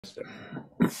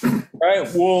All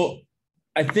right. Well,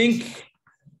 I think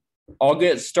I'll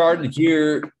get started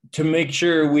here to make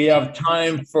sure we have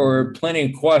time for plenty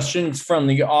of questions from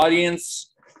the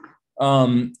audience.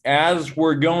 As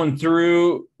we're going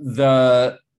through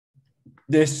this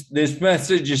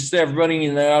message, just to everybody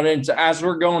in the audience, as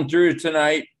we're going through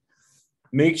tonight,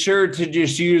 make sure to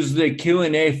just use the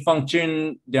Q&A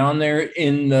function down there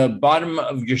in the bottom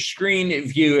of your screen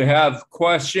if you have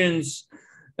questions.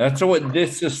 That's what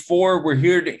this is for. We're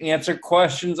here to answer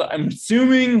questions. I'm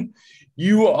assuming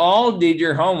you all did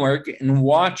your homework and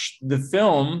watched the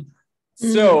film.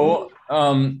 So,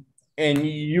 and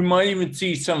you might even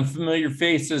see some familiar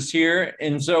faces here.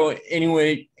 And so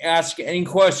anyway, ask any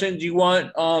questions you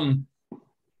want.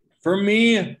 For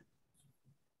me,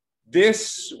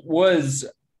 this was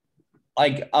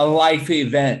like a life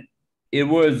event. It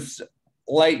was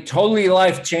like totally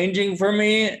life-changing for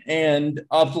me and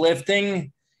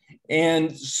uplifting.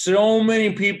 And so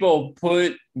many people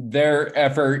put their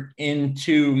effort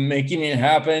into making it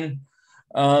happen.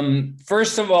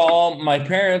 First of all, my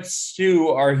parents who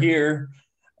are here,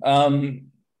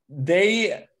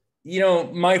 they,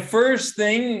 my first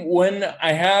thing when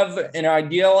I have an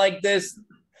idea like this,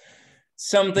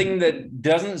 something that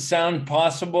doesn't sound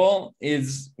possible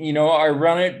is, I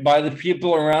run it by the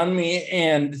people around me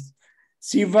and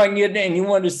see if I can get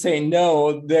anyone to say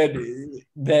no, that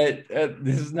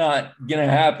this is not going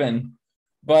to happen.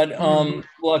 But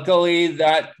luckily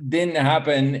that didn't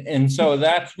happen. And so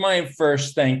that's my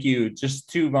first thank you, just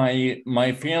to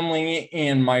my family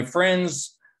and my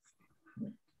friends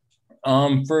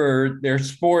for their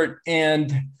support.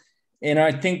 And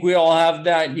I think we all have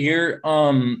that here.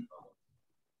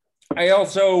 I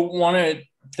also want to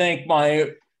thank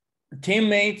my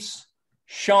teammates,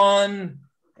 Sean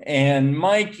and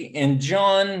Mike and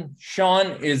John.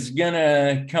 Sean is going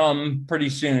to come pretty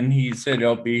soon. He said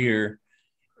he'll be here.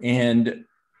 And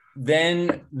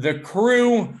then the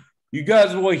crew, you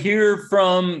guys will hear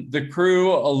from the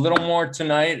crew a little more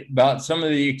tonight about some of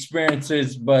the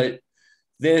experiences, but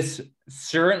this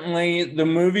certainly, the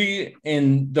movie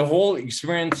and the whole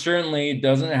experience certainly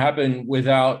doesn't happen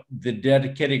without the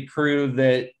dedicated crew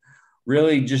that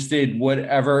really just did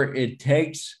whatever it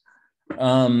takes.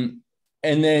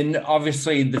 And then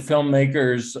obviously the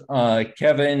filmmakers,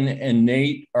 Kevin and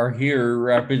Nate are here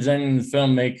representing the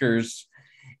filmmakers.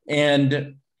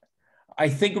 And I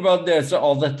think about this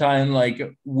all the time,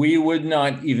 like we would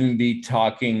not even be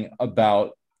talking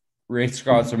about Race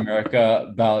Across America,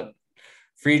 about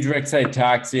Friedreich's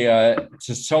ataxia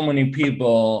to so many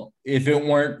people if it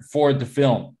weren't for the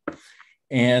film.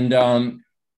 And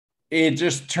it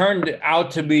just turned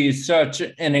out to be such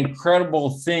an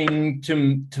incredible thing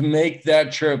to make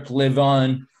that trip live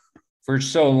on for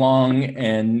so long,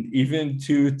 and even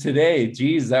to today.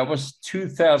 Geez, that was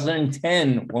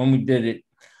 2010 when we did it.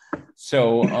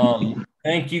 So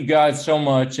thank you guys so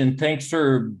much, and thanks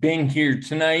for being here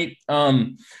tonight.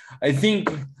 I think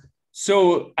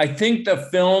the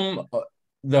film,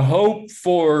 the hope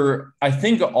for, I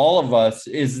think, all of us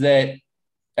is that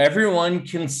everyone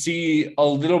can see a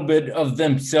little bit of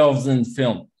themselves in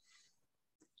film,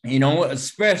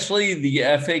 especially the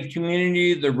FA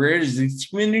community, the rare disease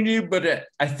community, but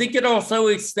I think it also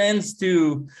extends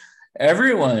to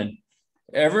everyone.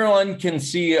 Everyone can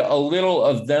see a little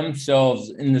of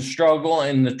themselves in the struggle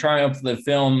and the triumph of the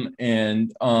film.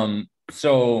 And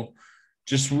so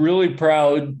just really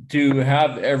proud to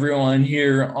have everyone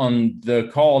here on the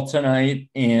call tonight.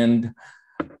 And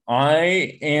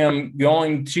I am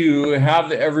going to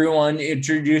have everyone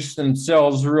introduce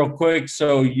themselves real quick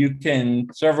so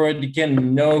everyone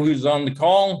can know who's on the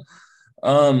call.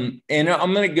 And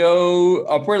I'm going to go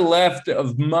upper left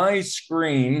of my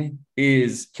screen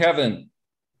is Kevin.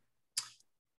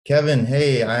 Kevin,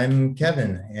 hey, I'm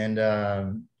Kevin, and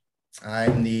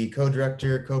I'm the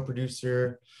co-director,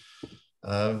 co-producer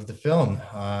of the film.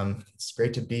 It's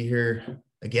great to be here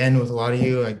again with a lot of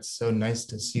you. It's so nice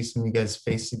to see some of you guys'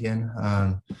 face again.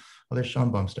 There's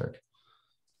Sean Baumstark.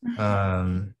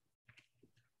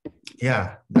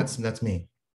 Yeah, that's me.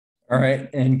 All right,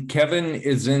 and Kevin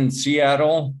is in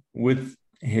Seattle with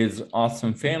his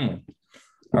awesome family.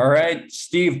 All right,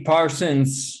 Steve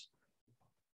Parsons,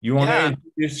 you want to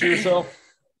introduce yourself?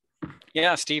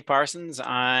 Yeah, Steve Parsons.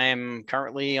 I'm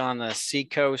currently on the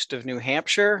seacoast of New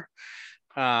Hampshire.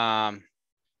 I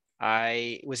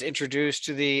was introduced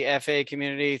to the FA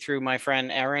community through my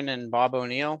friend Erin and Bob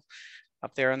O'Neill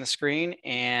up there on the screen.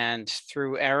 And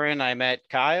through Erin, I met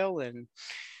Kyle. And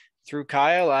through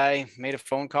Kyle, I made a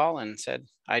phone call and said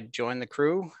I'd join the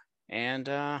crew. And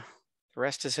the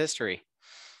rest is history.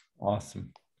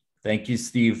 Awesome. Thank you,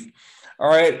 Steve. All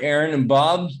right, Aaron and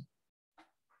Bob.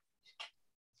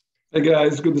 Hey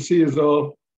guys, good to see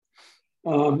you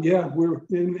all. Yeah, we're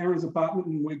in Aaron's apartment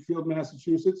in Wakefield,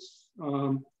 Massachusetts.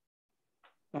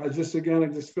 I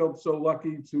just felt so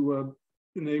lucky to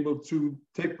been able to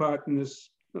take part in this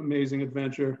amazing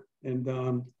adventure,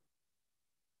 and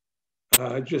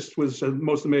it just was the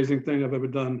most amazing thing I've ever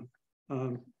done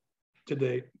to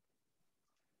date.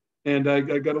 And I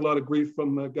got a lot of grief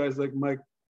from guys like Mike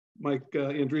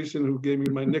Andreessen, who gave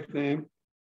me my nickname,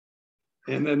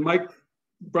 and then Mike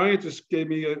Bryant just gave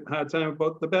me a hard time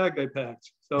about the bag I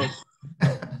packed. So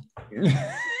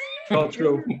all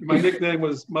true. My nickname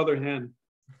was Mother Hen.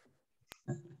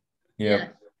 Yeah.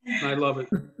 I love it.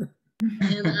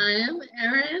 And I am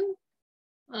Erin,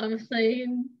 obviously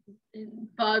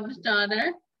Bob's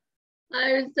daughter.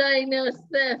 I was diagnosed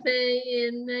with FA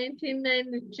in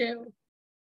 1992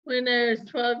 when I was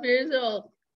 12 years old.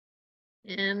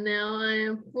 And now I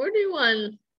am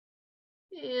 41.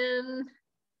 And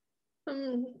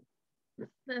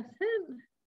that's it.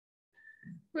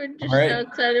 We're just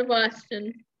outside of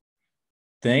Boston.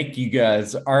 Thank you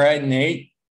guys. All right,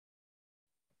 Nate.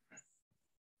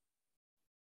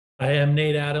 I am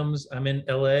Nate Adams. I'm in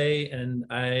LA and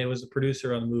I was a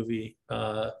producer on the movie.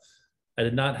 I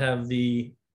did not have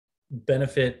the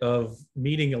benefit of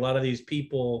meeting a lot of these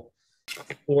people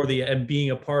and being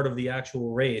a part of the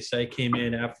actual race. I came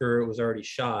in after it was already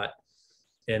shot,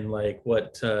 and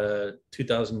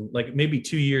 2000, like maybe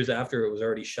 2 years after it was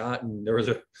already shot, and there was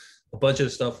a bunch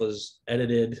of stuff was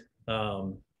edited.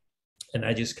 And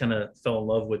I just kind of fell in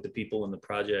love with the people in the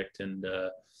project, and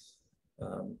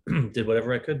did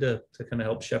whatever I could to kind of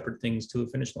help shepherd things to a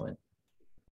finish line.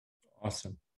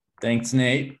 Awesome. Thanks,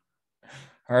 Nate.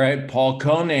 All right, Paul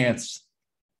Conance.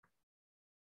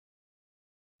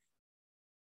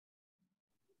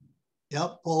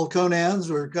 Yep, Paul Conans.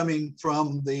 We're coming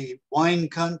from the wine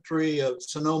country of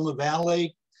Sonoma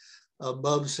Valley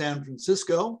above San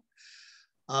Francisco.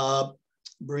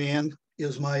 Brianne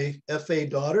is my FA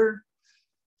daughter.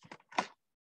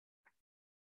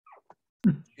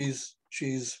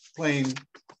 She's playing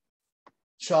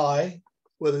shy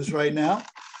with us right now.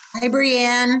 Hi,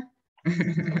 Brianne.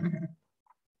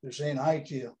 They're saying hi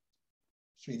to you,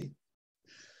 sweetie.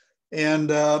 And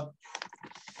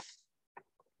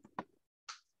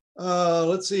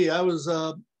let's see, I was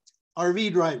a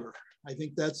RV driver. I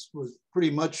think was pretty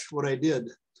much what I did.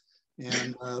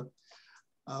 And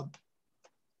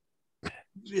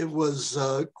it was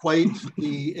quite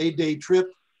the 8-day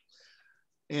trip.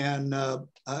 And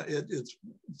it's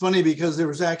funny because there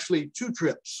was actually 2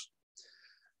 trips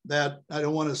that I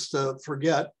don't want us to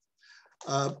forget.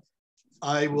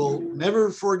 I will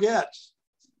never forget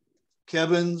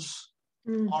Kevin's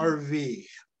RV.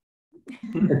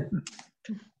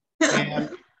 And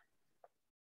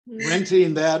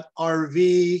renting that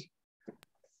RV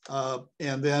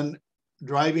and then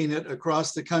driving it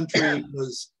across the country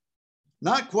was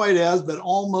not quite but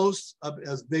almost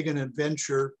as big an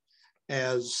adventure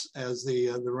as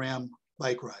the Ram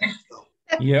bike ride. So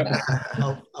yeah,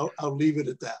 I'll leave it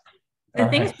at that. The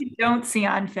things you don't see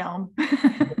on film.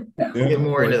 We'll get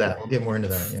more into that.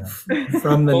 Yeah.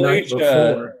 From the night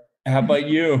before. How about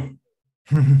you?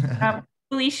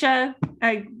 Felicia,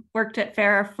 I worked at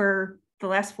FARA for the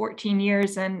last 14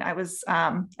 years, and I was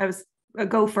a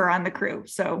gopher on the crew.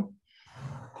 So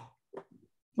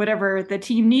whatever the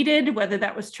team needed, whether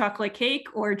that was chocolate cake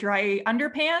or dry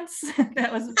underpants,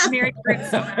 that was Mary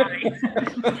and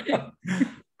I.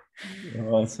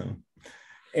 Awesome.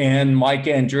 And Mike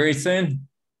Andreessen.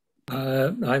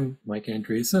 I'm Mike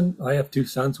Andreessen. I have 2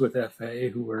 sons with FA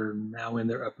who are now in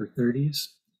their upper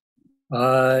 30s.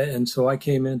 And so I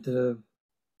came into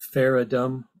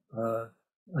FARA-dom a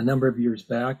number of years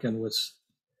back and was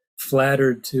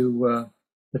flattered to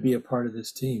be a part of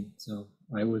this team. So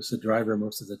I was the driver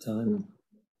most of the time,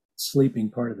 sleeping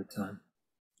part of the time.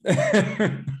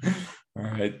 All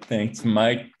right, thanks,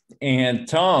 Mike. And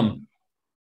Tom.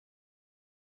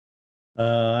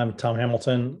 I'm Tom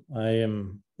Hamilton. I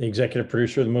am the executive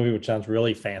producer of the movie, which sounds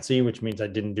really fancy, which means I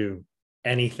didn't do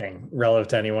anything relative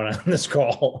to anyone on this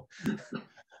call.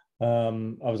 I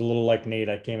was a little like Nate.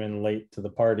 I came in late to the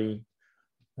party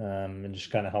and just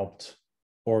kind of helped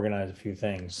organize a few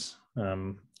things.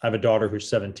 I have a daughter who's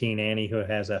 17, Annie, who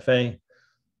has FA,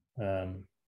 and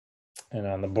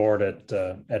on the board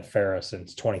at FARA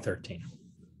since 2013.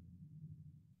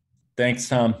 Thanks,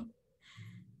 Tom.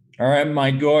 All right,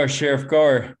 Mike Gore, Sheriff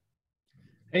Gore.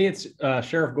 Hey, it's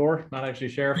Sheriff Gore, not actually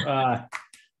Sheriff. I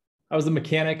was the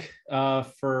mechanic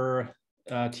for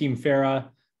Team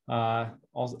FARA.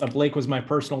 Blake was my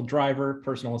personal driver,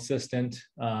 personal assistant.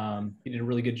 He did a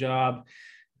really good job.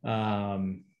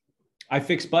 I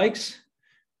fixed bikes.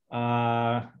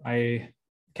 I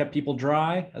kept people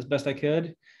dry as best I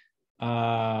could.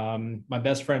 My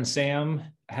best friend Sam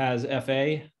has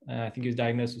FA. I think he was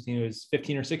diagnosed when he was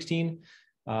 15 or 16.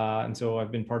 And so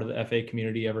I've been part of the FA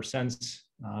community ever since.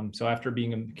 So after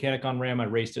being a mechanic on RAM, I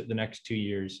raced it the next 2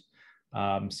 years.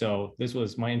 So this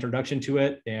was my introduction to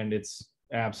it, and it's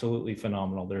absolutely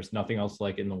phenomenal. There's nothing else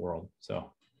like it in the world.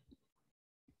 So.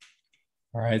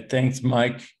 All right, thanks,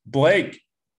 Mike. Blake.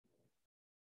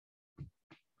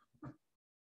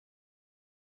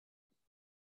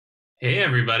 Hey,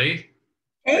 everybody.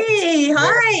 Hey,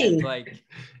 hi. Like,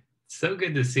 so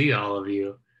good to see all of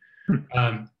you.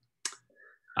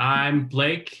 I'm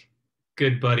Blake,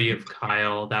 good buddy of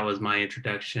Kyle. That was my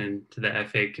introduction to the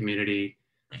FA community.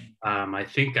 I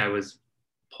think I was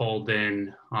pulled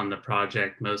in on the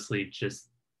project mostly just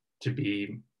to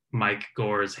be Mike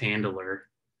Gore's handler.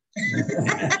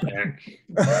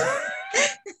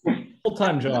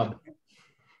 Full-time job.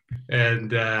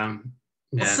 And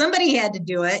well, somebody had to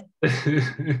do it.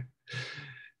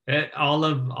 all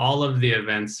of the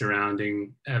events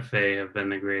surrounding FA have been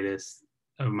the greatest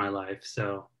of my life.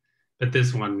 So, but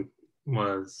this one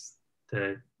was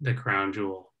the crown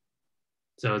jewel.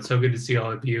 So it's so good to see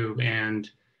all of you and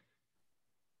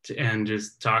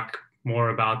just talk more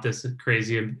about this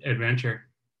crazy adventure.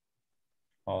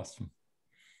 Awesome.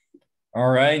 All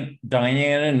right,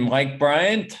 Diane and Mike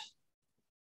Bryant.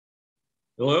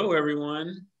 Hello,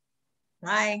 everyone.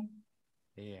 Hi.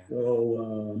 Yeah.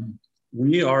 So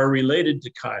we are related to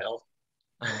Kyle,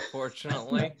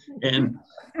 unfortunately, and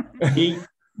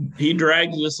he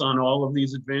drags us on all of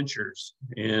these adventures,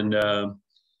 and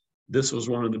this was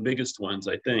one of the biggest ones,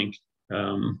 I think.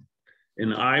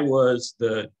 And I was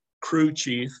the crew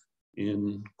chief,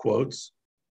 in quotes.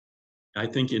 I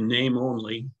think in name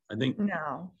only. I think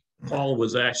no. Paul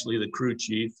was actually the crew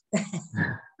chief.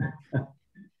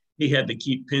 He had to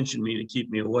keep pinching me to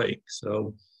keep me awake.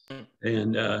 So,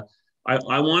 and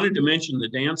I wanted to mention the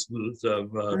dance moves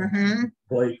of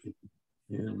Blake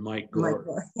and Mike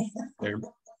Gore.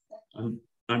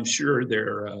 I'm sure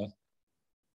they're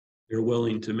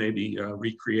willing to maybe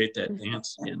recreate that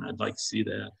dance again. I'd like to see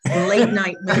that. Late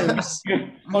night moves.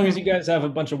 As long as you guys have a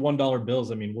bunch of $1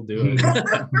 bills, I mean, we'll do it.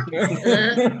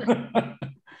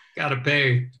 Gotta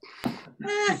pay.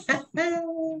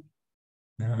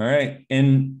 All right.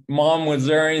 And Mom, was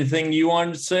there anything you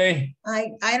wanted to say?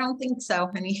 I don't think so,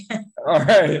 honey. All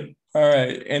right. All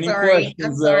right. Any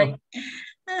questions though?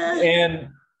 And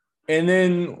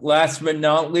then last but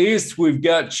not least, we've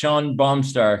got Sean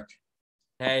Baumstark.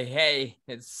 Hey,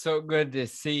 it's so good to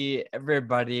see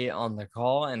everybody on the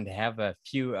call and have a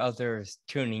few others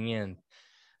tuning in.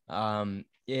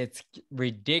 It's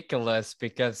ridiculous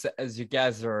because as you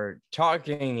guys are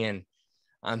talking and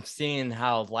I'm seeing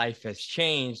how life has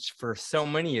changed for so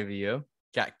many of you.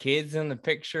 Got kids in the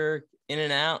picture, in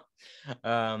and out.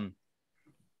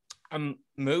 I'm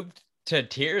moved to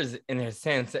tears in a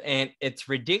sense, and it's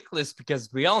ridiculous because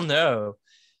we all know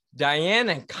Diane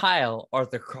and Kyle are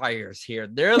the criers here.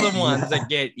 They're the ones that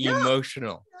get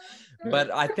emotional.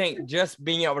 But I think just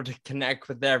being able to connect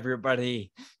with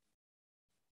everybody.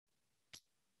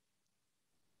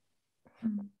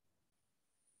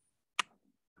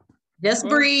 Just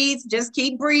breathe. Just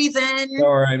keep breathing.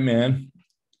 All right, man.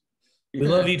 We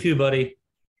love you too, buddy.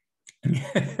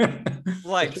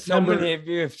 Like so many of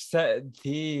you have said,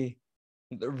 the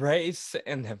race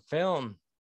and the film,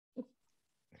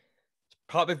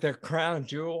 probably the crown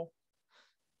jewel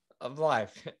of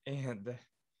life. And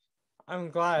I'm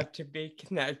glad to be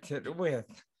connected with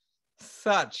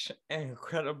such an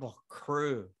incredible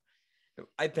crew.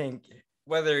 I think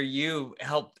whether you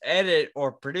helped edit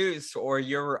or produce, or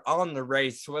you're on the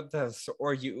race with us,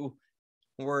 or you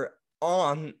were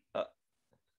on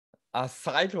a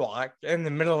sidewalk in the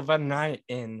middle of a night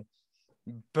in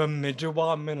Bemidji,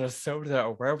 Minnesota,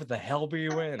 or wherever the hell we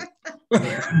went,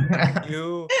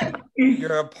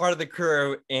 you're a part of the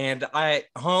crew. And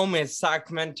home is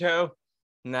Sacramento,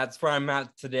 and that's where I'm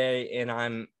at today. And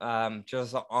I'm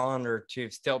just honored to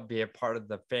still be a part of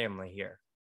the family here.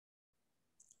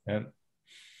 Yep.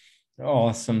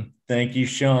 Awesome. Thank you,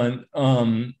 Sean.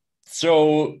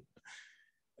 So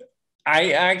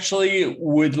I actually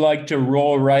would like to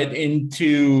roll right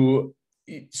into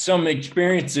some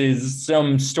experiences,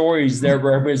 some stories that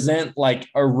represent like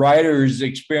a writer's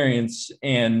experience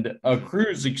and a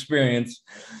crew's experience.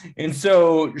 And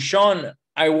so, Sean,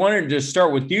 I wanted to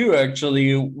start with you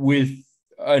actually with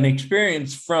an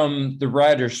experience from the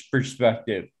writer's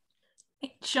perspective.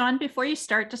 Sean, before you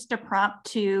start, just a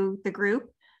prompt to the group.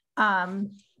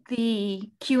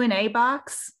 The Q&A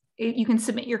box you can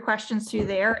submit your questions through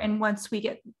there. And once we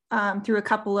get through a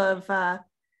couple of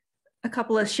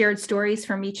shared stories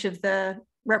from each of the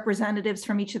representatives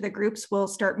from each of the groups, we'll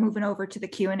start moving over to the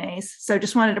Q&As. So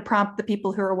just wanted to prompt the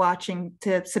people who are watching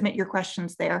to submit your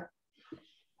questions there.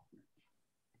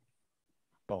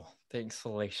 Well, thanks,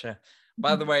 Felicia.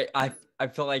 By the way, I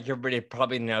feel like everybody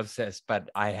probably knows this, but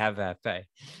I have FA.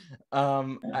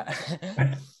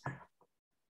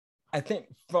 I think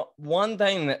one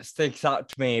thing that sticks out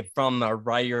to me from a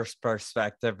writer's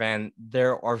perspective, and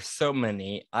there are so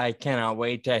many, I cannot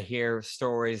wait to hear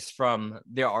stories from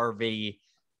the RV,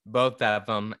 both of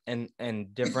them,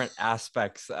 and different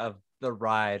aspects of the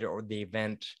ride or the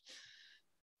event.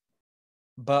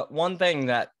 But one thing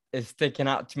that is sticking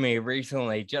out to me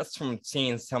recently, just from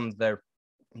seeing some of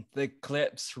the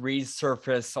clips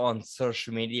resurface on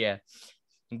social media,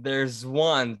 there's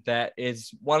one that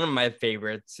is one of my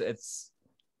favorites. It's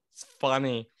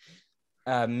funny.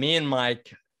 Me and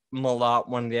Mike Malott,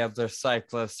 one of the other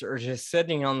cyclists, are just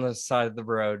sitting on the side of the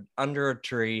road under a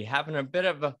tree, having a bit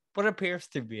of what appears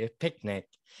to be a picnic.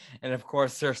 And of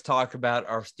course, there's talk about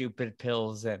our stupid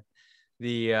pills and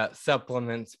the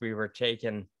supplements we were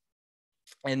taking.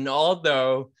 And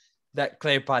although that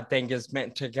clip, I think, is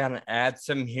meant to kind of add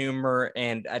some humor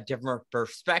and a different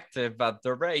perspective of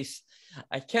the race,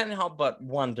 I can't help but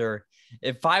wonder,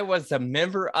 if I was a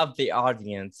member of the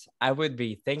audience, I would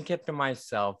be thinking to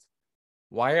myself,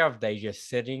 why are they just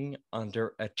sitting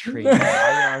under a tree?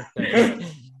 Why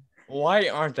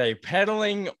aren't they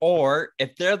pedaling? Or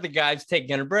if they're the guys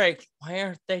taking a break, why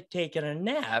aren't they taking a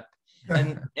nap?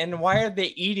 And why are they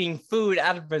eating food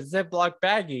out of a Ziploc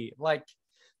baggie? Like,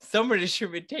 somebody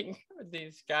should be taking care of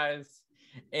these guys.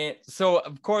 And so,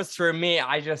 of course, for me,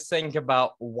 I just think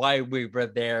about why we were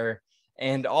there.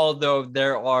 And although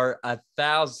there are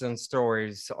 1,000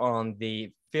 stories on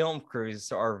the film crew's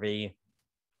RV,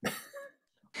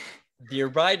 the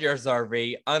writer's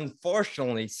RV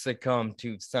unfortunately succumbed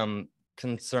to some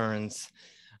concerns.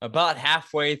 About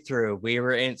halfway through, we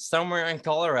were somewhere in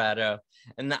Colorado,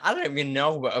 and I don't even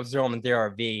know what was wrong with the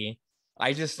RV.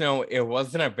 I just know it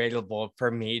wasn't available for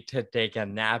me to take a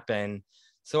nap in.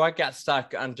 So I got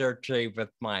stuck under a tree with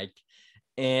Mike.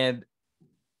 And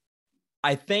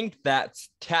I think that's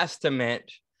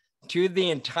testament to the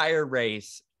entire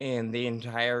race and the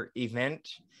entire event.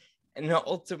 And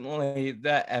ultimately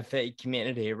the FA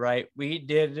community, right? We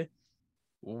did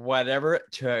whatever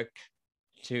it took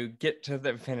to get to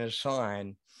the finish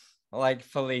line. Like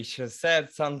Felicia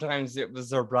said, sometimes it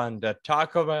was a run to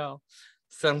Taco Bell.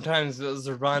 Sometimes it was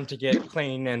a run to get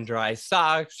clean and dry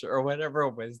socks or whatever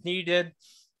was needed.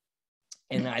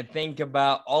 And I think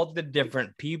about all the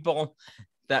different people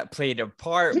that played a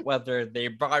part, whether they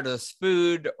brought us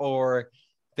food or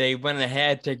they went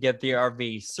ahead to get the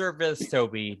RV serviced. So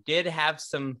we did have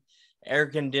some air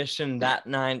conditioning that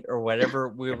night or whatever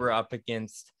we were up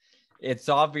against. It's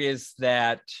obvious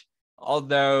that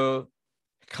although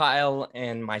Kyle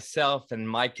and myself and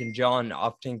Mike and John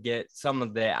often get some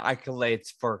of the accolades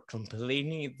for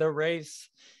completing the race,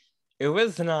 it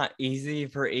was not easy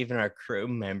for even a crew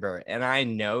member. And I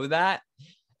know that.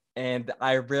 And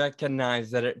I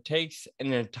recognize that it takes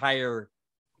an entire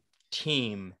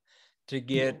team to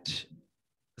get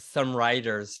some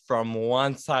riders from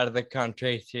one side of the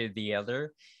country to the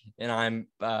other. And I'm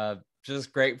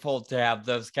just grateful to have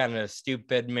those kind of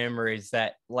stupid memories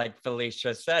that, like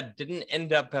Felicia said, didn't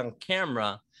end up on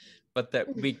camera, but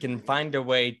that we can find a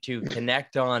way to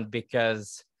connect on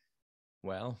because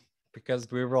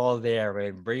we were all there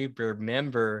and we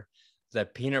remember the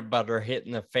peanut butter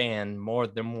hitting the fan more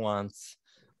than once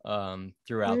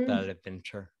throughout that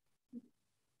adventure.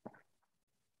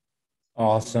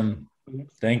 Awesome.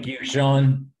 Thank you,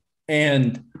 Sean.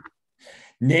 And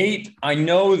Nate, I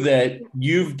know that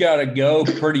you've got to go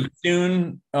pretty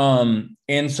soon.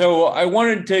 And so I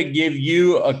wanted to give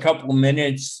you a couple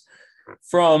minutes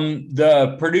from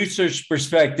the producer's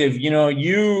perspective. You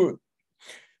know,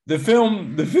 the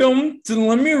film, so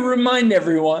let me remind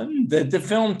everyone that the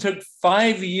film took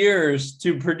 5 years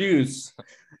to produce.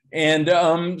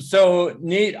 And so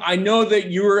Nate, I know that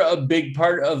you were a big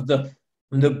part of the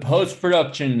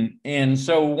post-production, and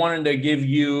so wanted to give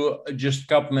you just a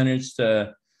couple minutes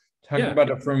to talk about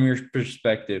it from your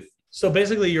perspective. So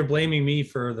basically you're blaming me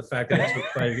for the fact that it took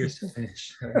 5 years to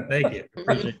finish. Thank you.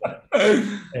 Appreciate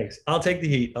that. Thanks. I'll take the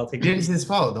heat. It's his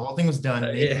fault. The whole thing was done.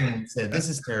 Nathan said, this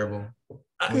is terrible.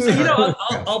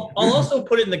 I'll also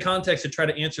put it in the context to try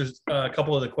to answer a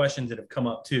couple of the questions that have come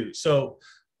up too. So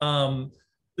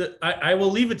I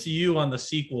will leave it to you on the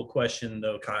sequel question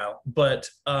though, Kyle. But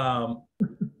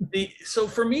so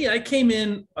for me, I came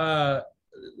in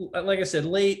like I said,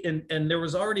 late, and there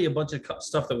was already a bunch of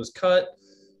stuff that was cut.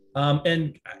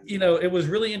 And, you know, it was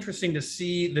really interesting to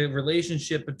see the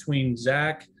relationship between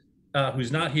Zach,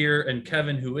 who's not here, and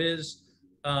Kevin, who is.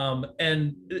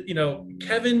 And, you know,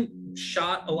 Kevin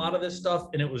shot a lot of this stuff,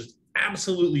 and it was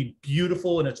absolutely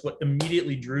beautiful. And it's what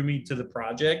immediately drew me to the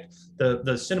project. The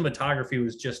cinematography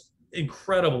was just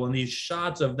incredible. And these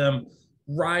shots of them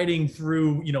riding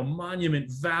through, you know, Monument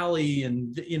Valley,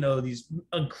 and, you know, these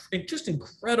just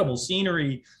incredible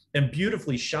scenery and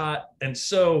beautifully shot. And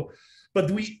so, but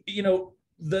we, you know,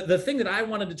 the thing that I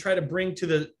wanted to try to bring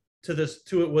to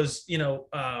it was, you know,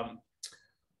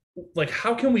 like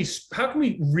how can we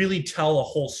really tell a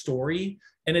whole story?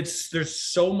 And there's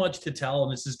so much to tell,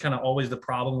 and this is kind of always the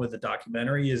problem with the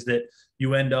documentary, is that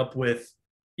you end up with,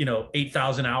 you know,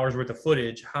 8,000 hours worth of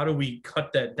footage. How do we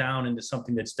cut that down into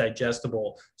something that's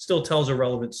digestible, still tells a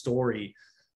relevant story?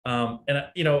 And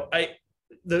you know,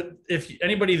 if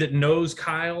anybody that knows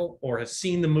Kyle or has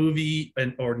seen the movie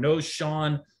or knows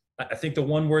Sean, I think the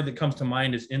one word that comes to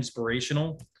mind is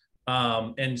inspirational.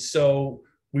 And so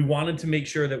we wanted to make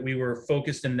sure that we were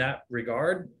focused in that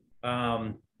regard.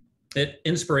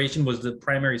 Inspiration was the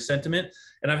primary sentiment.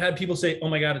 And I've had people say, oh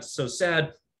my God, it's so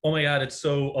sad. Oh my God, it's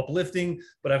so uplifting.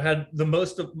 But I've had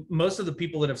most of the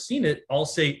people that have seen it all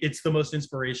say it's the most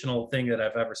inspirational thing that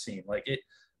I've ever seen. Like it,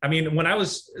 I mean, when I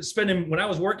was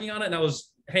working on it and I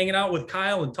was hanging out with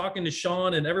Kyle and talking to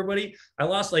Sean and everybody, I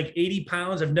lost like 80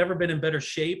 pounds. I've never been in better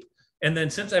shape. And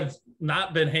then since I've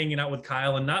not been hanging out with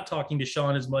Kyle and not talking to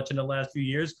Sean as much in the last few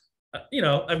years, you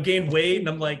know, I've gained weight, and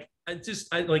I'm like, I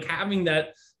like having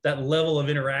that level of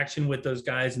interaction with those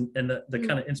guys, and the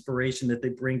kind of inspiration that they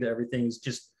bring to everything is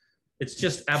just, it's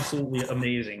just absolutely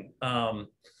amazing.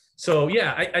 So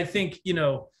yeah, I think, you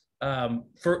know,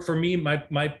 for me, my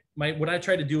what I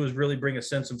try to do is really bring a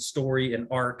sense of story and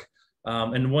arc.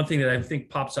 And one thing that I think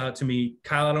pops out to me,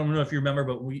 Kyle, I don't know if you remember,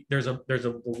 but there's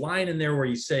a line in there where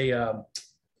you say,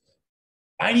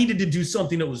 I needed to do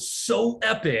something that was so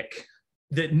epic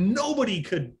that nobody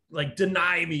could like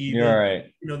deny me, you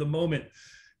know, the moment.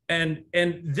 And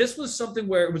this was something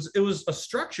where it was a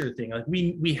structure thing. Like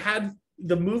we had,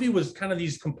 the movie was kind of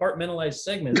these compartmentalized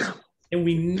segments, and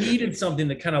we needed something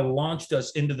that kind of launched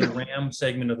us into the RAM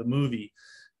segment of the movie.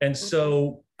 And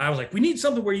so I was like, we need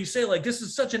something where you say like, this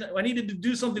is I needed to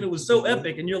do something that was so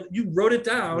epic. And you wrote it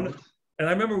down. And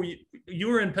I remember you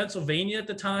were in Pennsylvania at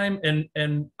the time.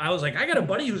 And I was like, I got a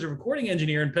buddy who's a recording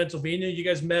engineer in Pennsylvania. You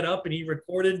guys met up and he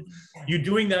recorded you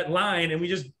doing that line, and we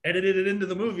just edited it into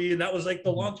the movie. And that was like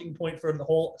the launching point for the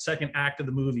whole second act of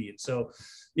the movie. And so,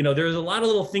 you know, there's a lot of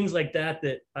little things like that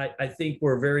I think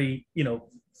were very, you know,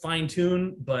 fine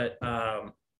tuned, but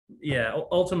yeah,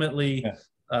 ultimately,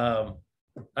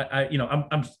 you know,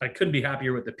 I couldn't be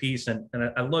happier with the piece, and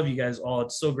I love you guys all.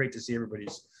 It's so great to see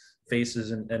everybody's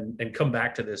faces and come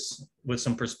back to this with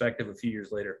some perspective a few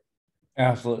years later.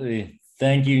 Absolutely.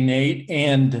 Thank you, Nate.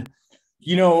 And,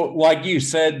 you know, like you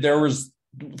said, there was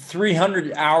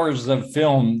 300 hours of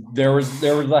film. There was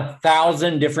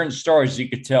 1,000 different stories you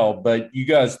could tell, but you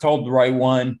guys told the right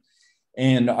one.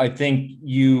 And I think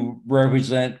you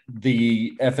represent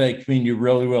the FA community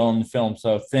really well in the film.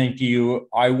 So thank you.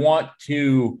 I want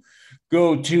to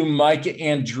go to Mike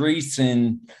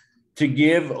Andreessen to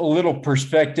give a little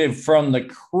perspective from the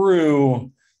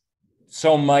crew.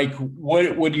 So Mike,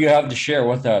 what do you have to share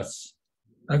with us?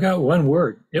 I got one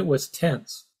word. It was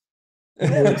tense.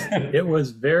 It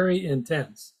was very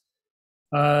intense.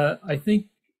 I think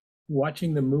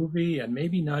watching the movie and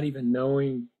maybe not even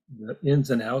knowing the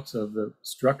ins and outs of the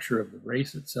structure of the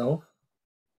race itself,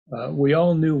 we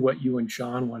all knew what you and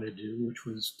Sean wanted to do, which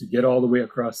was to get all the way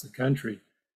across the country.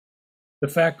 The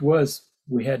fact was,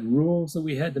 we had rules that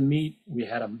we had to meet. We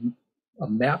had a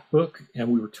map book, and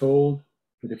we were told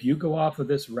that if you go off of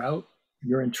this route,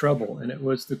 you're in trouble. And it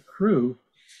was the crew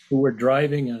who were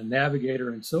driving and a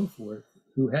navigator and so forth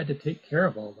who had to take care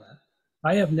of all that.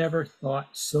 I have never thought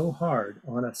so hard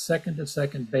on a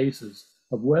second-to-second basis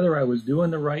of whether I was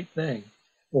doing the right thing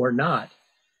or not.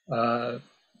 The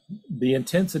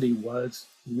intensity was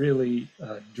really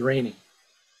draining.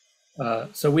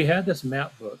 So we had this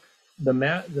map book.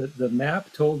 The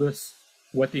map told us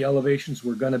what the elevations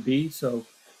were going to be. So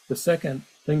the second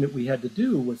thing that we had to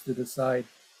do was to decide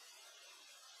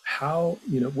how,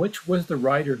 you know, which was the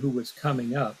rider who was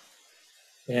coming up,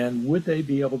 and would they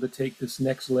be able to take this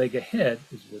next leg ahead?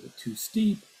 Was it too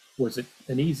steep? Was it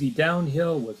an easy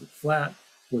downhill? Was it flat?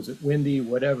 Was it windy?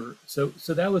 Whatever. So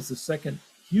that was the second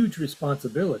huge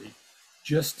responsibility,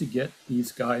 just to get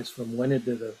these guys from one end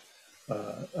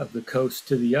of the coast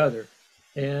to the other.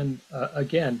 And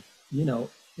again, you know,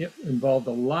 it involved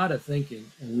a lot of thinking,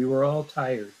 and we were all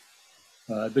tired.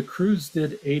 The crews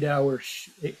did 8-hour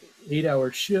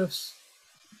shifts,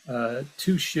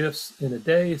 2 shifts in a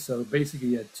day. So basically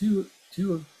you had two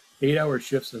 8-hour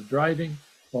shifts of driving,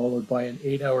 followed by an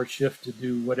 8-hour shift to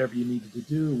do whatever you needed to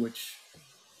do, which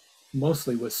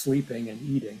mostly was sleeping and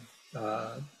eating,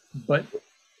 but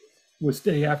was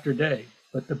day after day.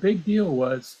 But the big deal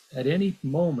was, at any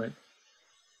moment,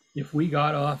 if we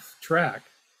got off track,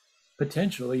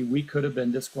 potentially we could have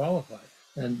been disqualified.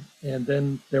 And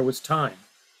then there was time.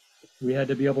 We had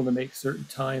to be able to make certain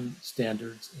time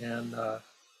standards. And, I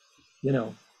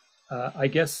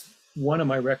guess one of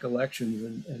my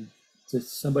recollections, and to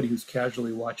somebody who's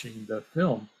casually watching the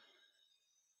film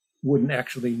wouldn't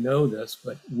actually know this,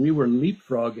 but we were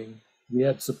leapfrogging. We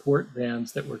had support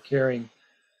vans that were carrying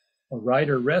a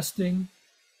rider resting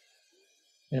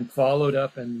and followed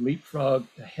up and leapfrogged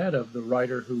ahead of the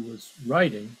rider who was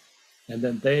riding. And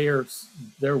then their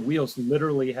wheels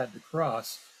literally had to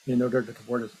cross in order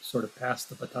to sort of pass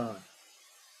the baton.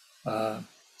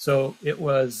 So it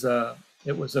was a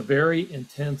very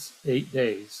intense 8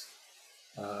 days,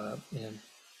 and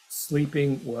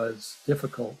sleeping was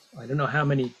difficult. I don't know how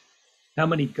many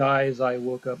guys I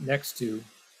woke up next to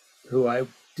who I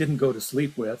didn't go to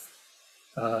sleep with.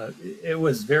 It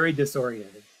was very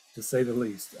disorienting, to say the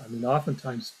least. I mean,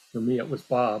 oftentimes for me it was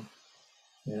Bob,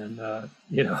 and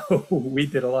we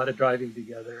did a lot of driving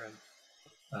together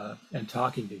and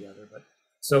talking together. But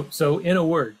so in a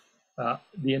word,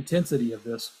 the intensity of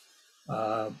this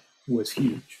was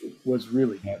huge. Was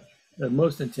really huge. The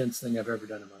most intense thing I've ever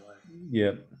done in my life.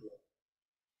 Yep.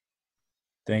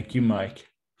 Thank you, Mike.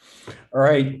 All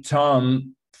right,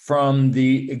 Tom, from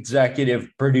the executive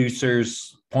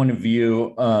producer's point of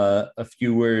view, a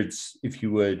few words, if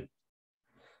you would.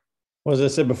 Well, as I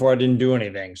said before, I didn't do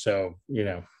anything. So,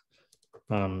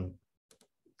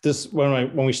 this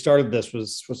when we started this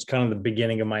was kind of the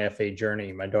beginning of my FA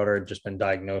journey. My daughter had just been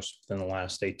diagnosed within the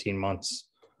last 18 months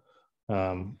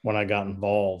when I got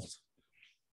involved.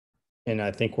 And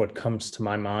I think what comes to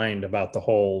my mind about the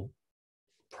whole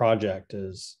project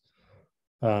is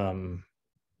I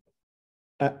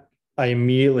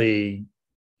immediately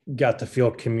got to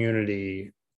feel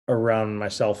community around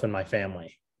myself and my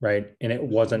family, right? And it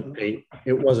wasn't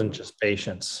just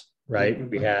patients, right?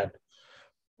 We had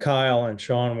Kyle and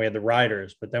Sean, we had the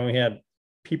riders, but then we had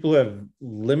people who have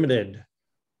limited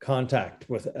contact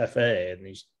with FA, and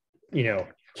these,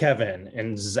 Kevin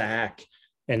and Zach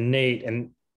and Nate,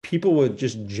 and people who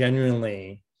just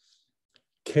genuinely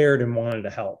cared and wanted to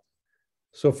help.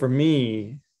 So for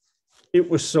me, it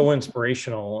was so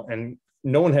inspirational, and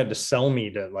no one had to sell me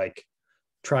to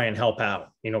try and help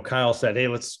out. Kyle said, "Hey,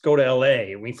 let's go to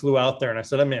LA." And we flew out there, and I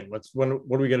said, "I'm in. What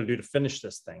are we going to do to finish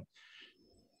this thing?"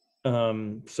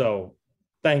 So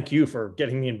thank you for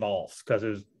getting me involved, because it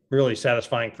was really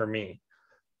satisfying for me.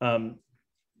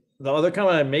 The other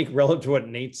comment I make relative to what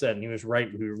Nate said, and he was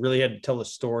right, we really had to tell a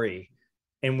story,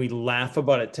 and we laugh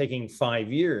about it taking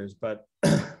 5 years, but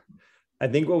I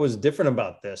think what was different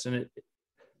about this, and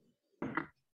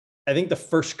I think the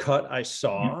first cut I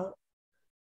saw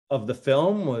of the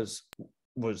film was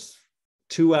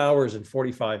 2 hours and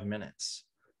 45 minutes.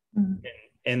 Mm-hmm.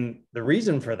 And the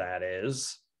reason for that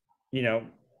is,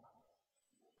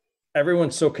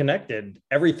 everyone's so connected,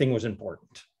 everything was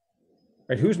important,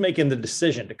 right? Who's making the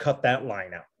decision to cut that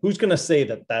line out? Who's going to say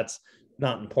that that's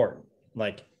not important?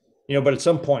 But at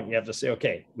some point you have to say,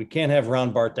 okay, we can't have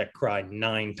Ron Bartek cry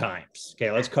 9 times.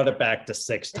 Okay, let's cut it back to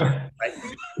 6 times, right?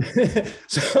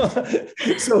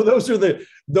 so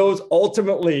those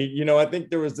ultimately, I think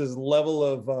there was this level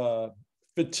of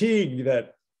fatigue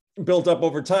that built up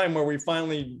over time where we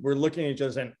finally were looking at each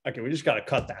other saying, okay, we just got to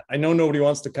cut that. I know nobody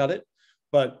wants to cut it,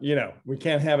 but we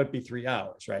can't have it be 3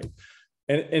 hours, right?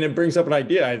 And it brings up an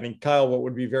idea, I think, Kyle, what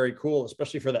would be very cool,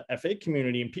 especially for the FA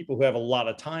community and people who have a lot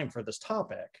of time for this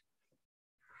topic,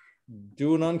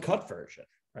 do an uncut version,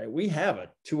 right? We have a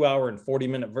 2 hour and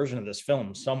 40-minute version of this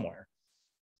film somewhere.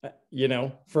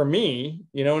 For me,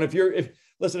 and if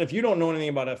you don't know anything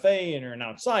about FA and you're an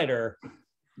outsider,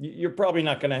 you're probably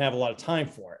not going to have a lot of time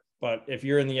for it. But if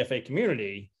you're in the FA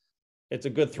community, it's a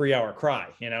good 3 hour cry,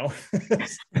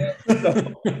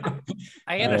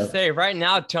 I gotta say right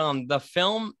now, Tom, the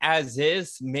film as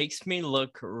is makes me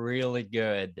look really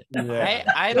good. Yeah.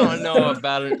 I don't know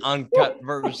about an uncut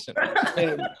version.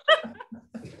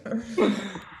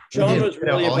 John was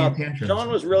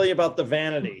really about the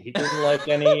vanity. He didn't like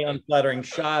any unflattering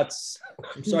shots.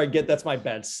 I'm sorry, that's my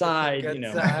bad side.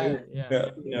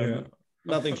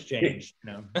 Nothing's changed.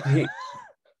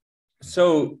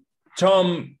 So,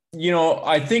 Tom,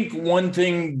 I think one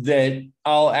thing that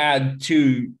I'll add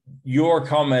to your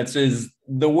comments is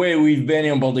the way we've been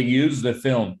able to use the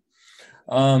film.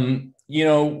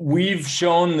 We've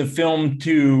shown the film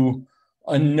to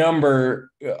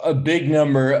a big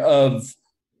number of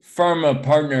pharma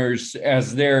partners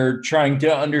as they're trying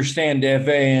to understand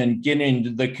FA and get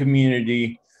into the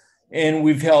community. And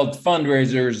we've held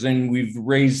fundraisers and we've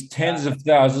raised tens of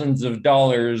thousands of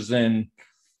dollars. And,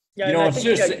 it's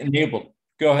just enabled.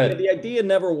 Go ahead. The idea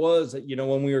never was that,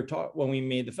 when we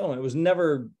made the film, it was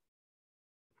never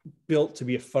built to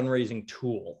be a fundraising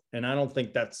tool. And I don't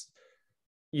think that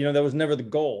was never the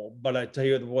goal. But I tell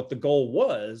you what the goal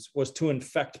was to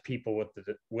infect people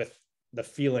with the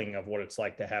feeling of what it's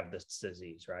like to have this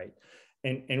disease, right?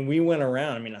 And we went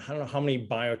around, I don't know how many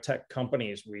biotech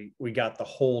companies we got the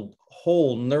whole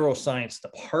neuroscience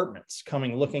departments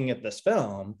coming looking at this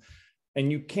film. And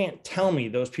you can't tell me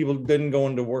those people didn't go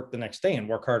into work the next day and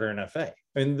work harder in FA.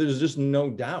 And there's just no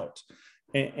doubt.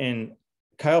 And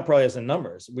Kyle probably has the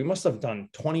numbers. We must have done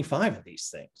 25 of these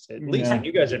things at least. And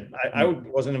you guys I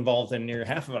wasn't involved in near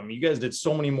half of them. You guys did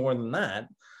so many more than that.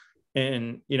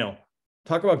 And,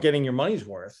 talk about getting your money's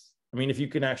worth. If you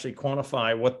can actually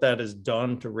quantify what that has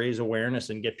done to raise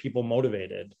awareness and get people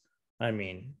motivated,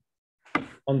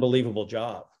 unbelievable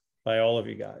job by all of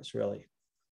you guys, really.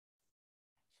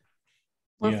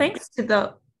 Well, thanks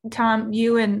to Tom,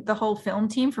 you and the whole film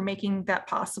team for making that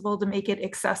possible, to make it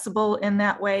accessible in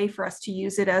that way for us to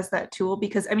use it as that tool.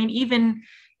 Because even,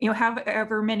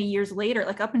 however many years later,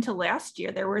 like up until last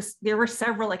year, there were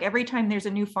several, like every time there's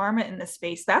a new pharma in this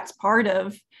space, that's part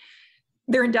of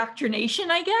their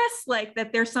indoctrination, I guess, like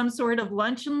that there's some sort of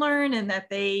lunch and learn and that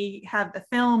they have the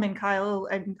film and Kyle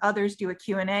and others do a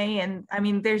Q&A. And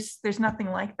there's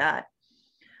nothing like that.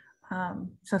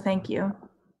 So thank you.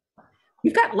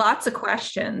 We've got lots of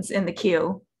questions in the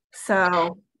queue,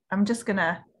 so I'm just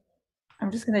gonna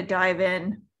dive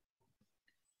in.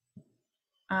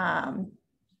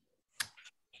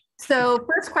 So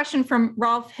first question from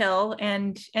Rolf Hill,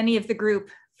 and any of the group,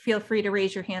 feel free to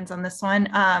raise your hands on this one.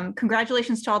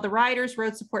 Congratulations to all the riders,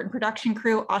 road support and production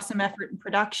crew, awesome effort in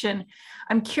production.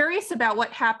 I'm curious about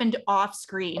what happened off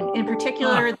screen, in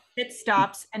particular, pit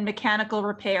stops and mechanical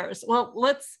repairs. Well,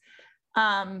 let's,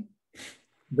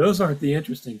 those aren't the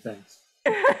interesting things.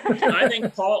 I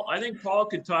think Paul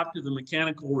could talk to the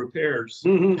mechanical repairs.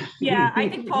 Yeah, I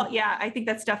think Paul. Yeah, I think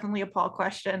that's definitely a Paul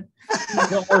question.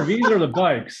 The RVs or the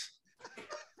bikes?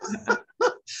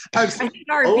 I think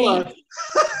RV.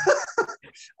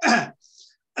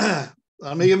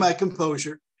 Let me get my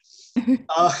composure.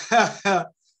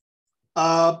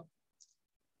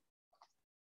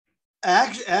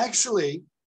 Actually,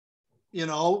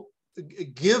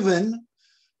 given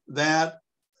that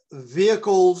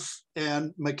vehicles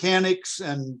and mechanics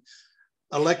and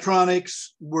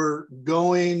electronics were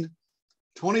going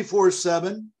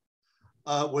 24/7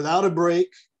 without a break,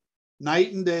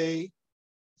 night and day,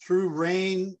 through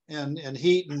rain and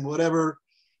heat and whatever,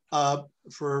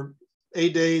 for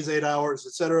 8 days, 8 hours,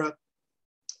 etc.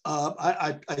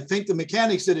 I think the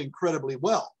mechanics did incredibly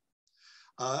well.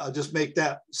 I'll just make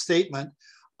that statement.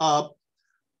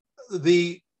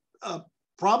 Probably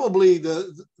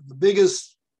the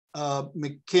biggest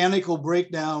mechanical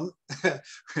breakdown,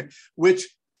 which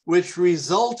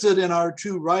resulted in our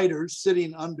two riders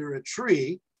sitting under a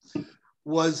tree,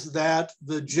 was that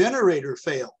the generator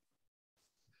failed.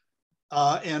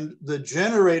 And the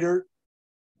generator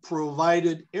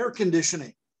provided air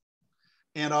conditioning.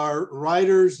 And our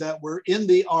riders that were in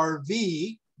the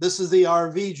RV, this is the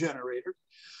RV generator,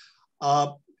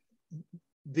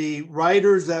 the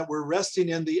riders that were resting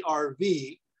in the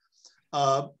RV,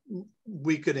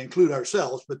 we could include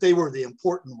ourselves, but they were the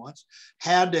important ones,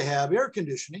 had to have air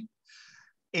conditioning.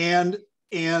 And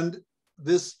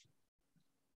this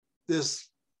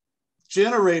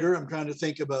generator, I'm trying to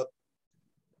think of a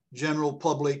general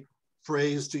public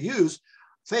phrase to use,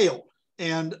 failed.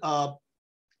 And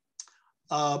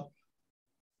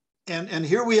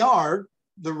here we are,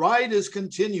 the ride is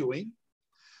continuing.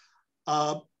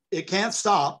 It can't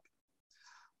stop.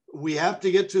 We have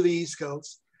to get to the East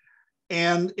Coast.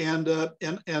 And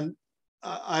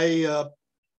I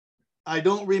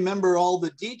don't remember all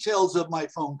the details of my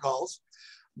phone calls,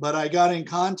 but I got in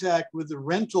contact with the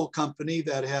rental company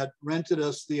that had rented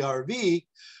us the RV,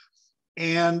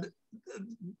 and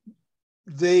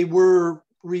they were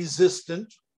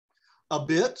resistant a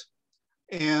bit,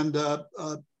 and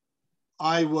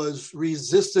I was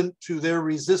resistant to their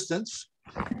resistance,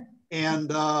 and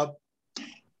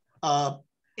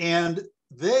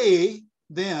they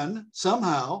then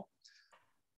somehow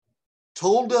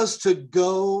told us to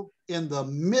go in the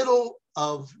middle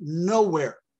of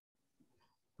nowhere.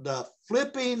 The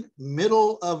flipping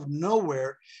middle of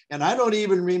nowhere. And I don't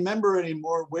even remember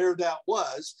anymore where that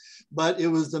was, but it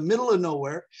was the middle of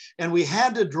nowhere. And we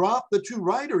had to drop the 2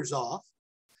 riders off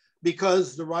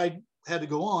because the ride had to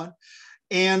go on.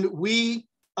 And we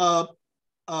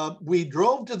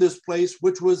drove to this place,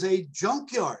 which was a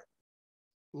junkyard,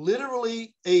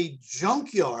 literally a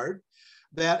junkyard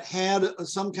that had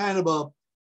some kind of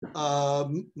a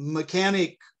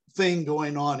mechanic thing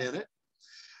going on in it.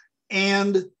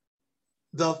 And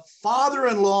the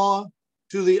father-in-law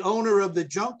to the owner of the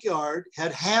junkyard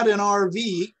had an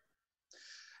RV,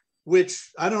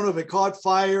 which I don't know if it caught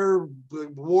fire,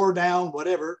 wore down,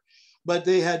 whatever, but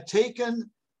they had taken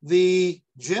the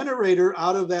generator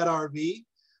out of that RV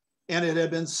and it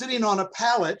had been sitting on a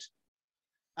pallet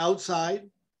outside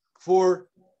for,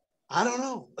 I don't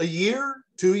know, a year,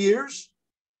 2 years.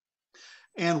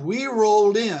 And we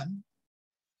rolled in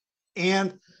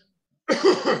and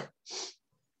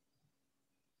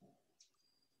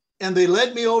and they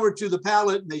led me over to the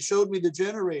pallet and they showed me the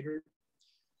generator.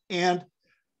 And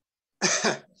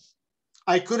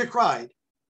I could have cried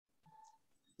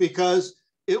because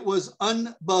it was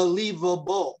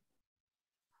unbelievable.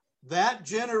 That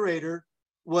generator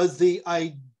was the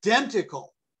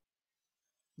identical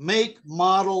make,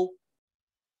 model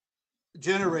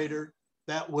generator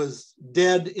that was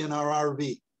dead in our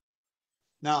RV.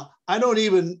 Now, I don't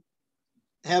even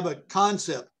have a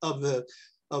concept of the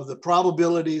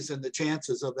probabilities and the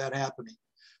chances of that happening,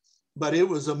 but it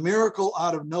was a miracle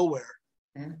out of nowhere.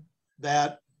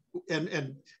 That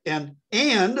and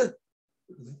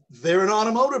they're an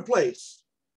automotive place,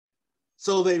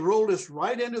 so they rolled us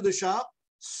right into the shop,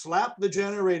 slapped the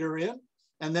generator in,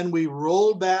 and then we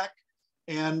rolled back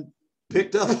and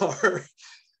picked up our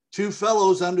 2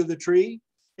 fellows under the tree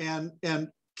and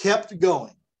kept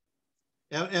going.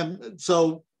 And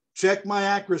so check my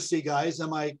accuracy, guys.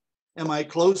 Am I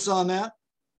close on that?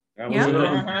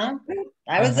 Yeah.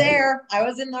 I was there. I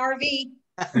was in the RV.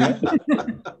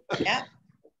 Yeah.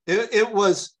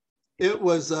 It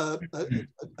was a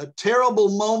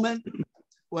terrible moment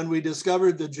when we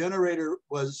discovered the generator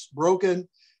was broken,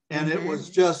 and it was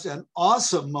just an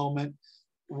awesome moment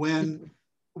when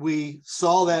we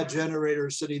saw that generator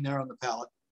sitting there on the pallet,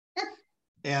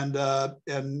 and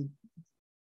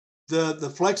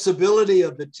the flexibility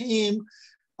of the team.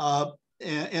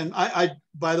 And I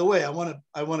by the way, I want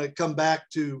to come back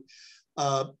to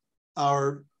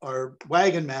our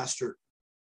wagon master,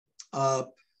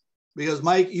 because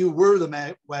Mike, you were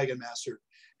the wagon master,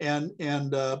 and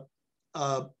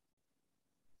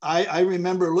I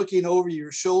remember looking over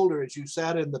your shoulder as you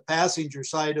sat in the passenger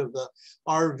side of the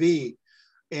RV,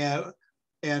 and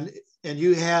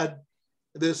you had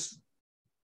this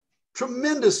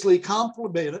tremendously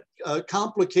complicated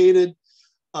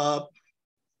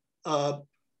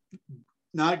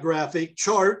not graphic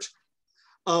chart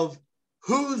of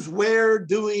who's where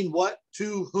doing what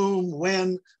to whom,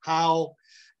 when, how,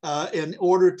 in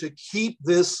order to keep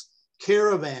this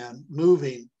caravan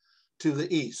moving to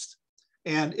the east.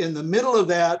 And in the middle of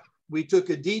that, we took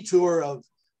a detour of,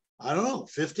 I don't know,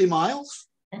 50 miles.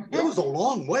 It was a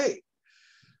long way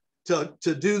to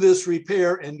do this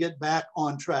repair and get back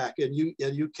on track. And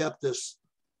you kept us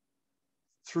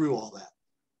through all that.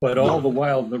 But all the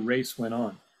while, the race went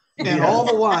on. And all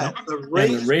the while, the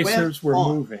racers were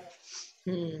moving.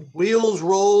 Wheels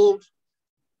rolled,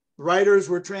 riders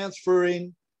were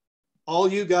transferring. All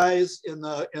you guys in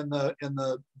the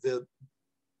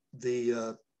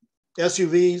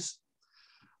SUVs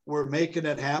were making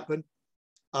it happen.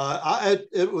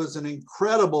 It was an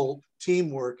incredible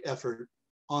teamwork effort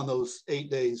on those 8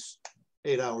 days,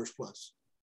 8 hours plus.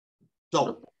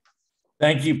 So,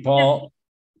 thank you, Paul.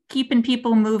 Keeping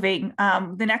people moving.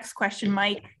 The next question,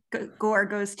 Mike Gore,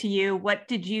 goes to you. What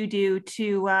did you do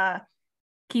to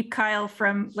keep Kyle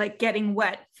from getting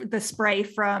wet, the spray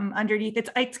from underneath?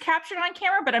 It's captured on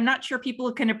camera, but I'm not sure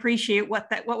people can appreciate what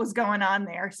was going on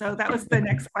there. So that was the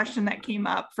next question that came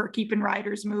up for keeping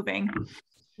riders moving.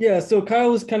 Yeah, so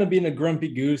Kyle was kind of being a grumpy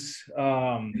goose.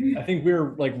 I think we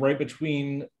were right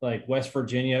between West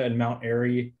Virginia and Mount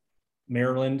Airy,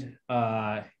 Maryland.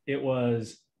 It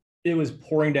was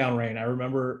pouring down rain. I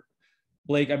remember,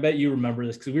 Blake, I bet you remember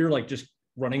this because we were just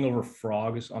running over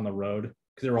frogs on the road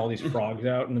because there were all these frogs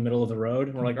out in the middle of the road.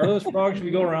 And we're like, are those frogs? Should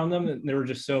we go around them? And there were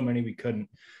just so many we couldn't.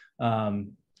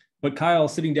 But Kyle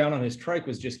sitting down on his trike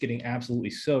was just getting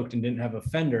absolutely soaked and didn't have a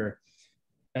fender.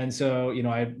 And so,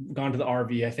 I had gone to the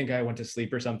RV. I think I went to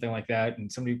sleep or something like that. And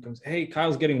somebody comes, hey,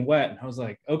 Kyle's getting wet. And I was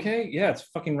like, okay, yeah, it's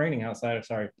fucking raining outside. I'm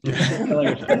sorry.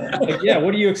 Yeah,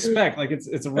 what do you expect?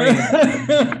 It's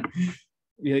raining.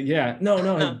 Yeah. No,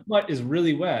 his butt is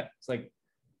really wet. It's like,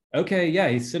 okay, yeah,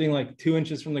 he's sitting like 2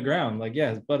 inches from the ground. Like,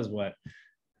 yeah, his butt is wet.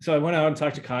 So I went out and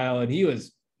talked to Kyle, and he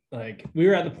was like, we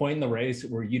were at the point in the race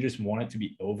where you just want it to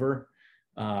be over.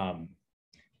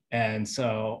 And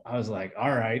so I was like,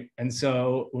 all right. And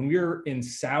so when we were in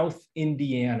South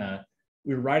Indiana,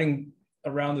 we were riding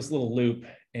around this little loop,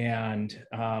 and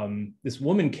this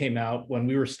woman came out when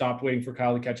we were stopped waiting for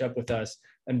Kyle to catch up with us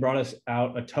and brought us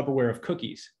out a Tupperware of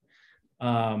cookies.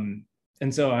 And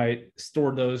so I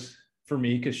stored those for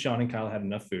me because Sean and Kyle had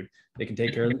enough food. They can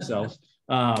take care of themselves.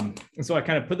 And so I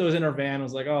kind of put those in our van. I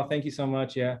was like, oh, thank you so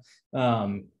much. Yeah.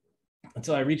 And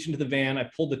so I reached into the van, I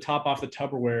pulled the top off the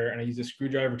Tupperware, and I used a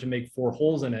screwdriver to make 4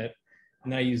 holes in it.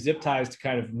 And I used zip ties to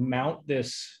kind of mount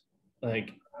this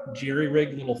like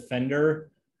jerry-rigged little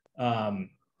fender on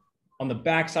the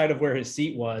backside of where his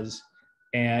seat was.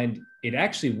 And it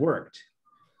actually worked.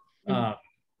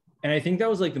 And I think that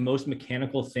was like the most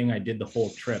mechanical thing I did the whole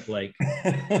trip. Like,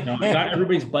 you know, I got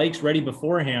everybody's bikes ready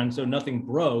beforehand, so nothing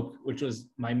broke, which was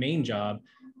my main job.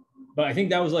 But I think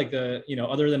that was like the, you know,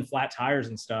 other than flat tires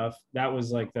and stuff, that was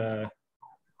like the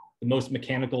most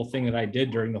mechanical thing that I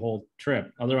did during the whole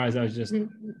trip. Otherwise, I was just,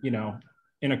 you know,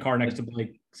 in a car next to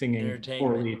Blake singing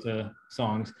poorly to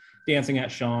songs, dancing at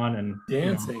Sean and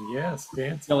dancing, yes,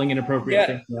 dancing, yelling inappropriate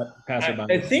things at passerby.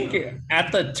 I think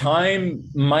at the time,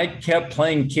 Mike kept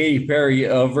playing Katy Perry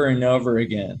over and over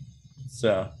again.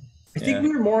 So I think we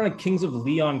were more on a Kings of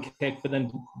Leon kick, but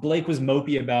then Blake was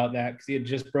mopey about that because he had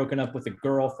just broken up with a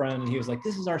girlfriend, and he was like,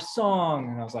 "This is our song,"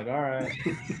 and I was like, "All right."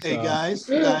 Hey guys,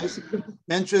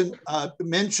 mention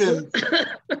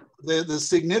the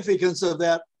significance of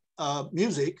that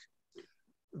music,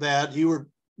 that you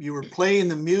were playing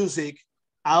the music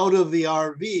out of the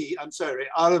RV. I'm sorry,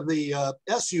 out of the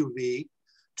SUV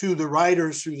to the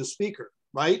riders through the speaker,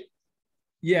 right?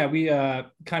 Yeah, we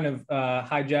kind of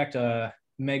hijacked a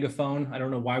megaphone. I don't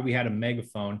know why we had a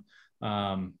megaphone,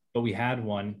 but we had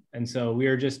one. And so we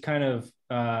were just kind of,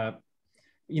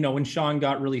 you know, when Sean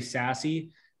got really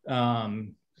sassy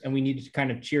and we needed to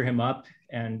kind of cheer him up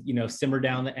and, you know, simmer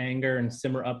down the anger and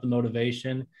simmer up the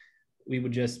motivation, we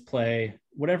would just play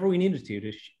whatever we needed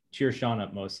to cheer Sean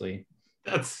up mostly.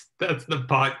 That's the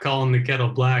pot calling the kettle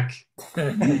black.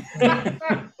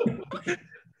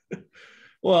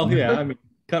 Well, yeah, I mean,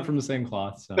 cut from the same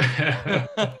cloth. So.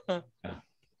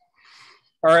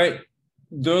 All right.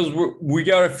 We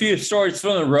got a few stories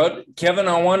from the road. Kevin,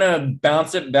 I want to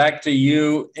bounce it back to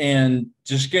you and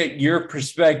just get your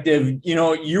perspective. You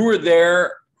know, you were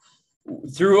there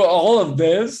through all of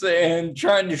this and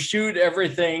trying to shoot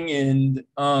everything. And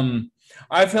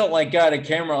I felt like I had a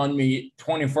camera on me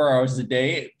 24 hours a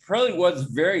day. It probably was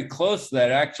very close to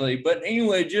that, actually. But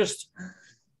anyway, just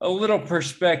a little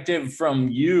perspective from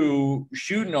you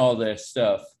shooting all this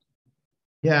stuff.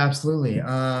 Yeah, absolutely.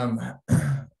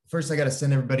 First, I got to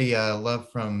send everybody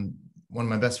love from one of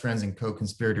my best friends and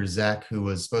co-conspirator, Zach, who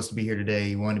was supposed to be here today.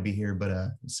 He wanted to be here,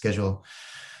 but schedule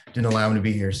didn't allow him to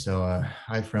be here. So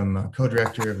hi from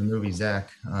co-director of the movie,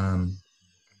 Zach.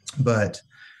 But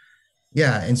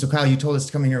yeah, and so Kyle, you told us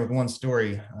to come in here with one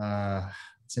story.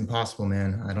 It's impossible,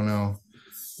 man. I don't know.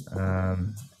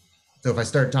 So if I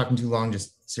start talking too long,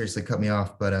 just seriously cut me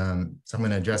off. But so I'm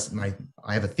going to address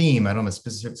I have a theme. I don't have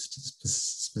a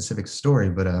specific story,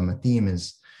 but my theme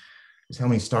is how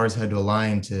many stars had to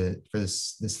align for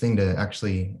this thing to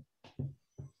actually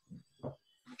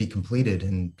be completed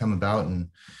and come about. And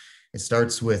it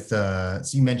starts with, so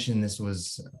you mentioned this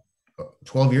was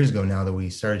 12 years ago now that we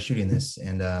started shooting this.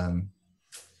 And the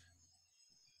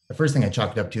first thing I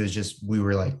chalked it up to is just, we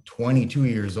were like 22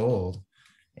 years old.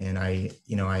 And I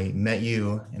met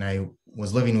you, and I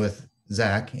was living with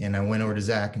Zach, and I went over to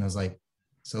Zach and I was like,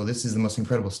 so this is the most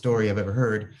incredible story I've ever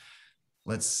heard.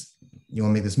 You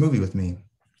want to make this movie with me?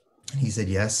 He said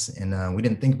yes. And we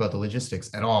didn't think about the logistics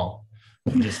at all.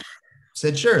 We just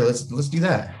said, sure, let's do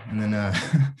that. And then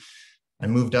I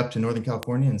moved up to Northern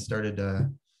California and started,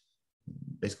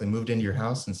 basically moved into your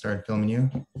house and started filming you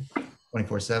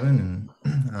 24/7.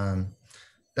 And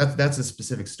that's a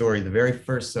specific story. The very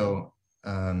first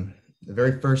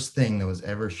thing that was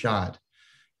ever shot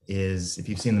is, if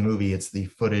you've seen the movie, it's the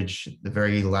footage, the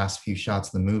very last few shots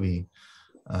of the movie,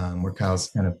 where Kyle's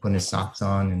kind of putting his socks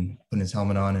on and putting his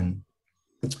helmet on. And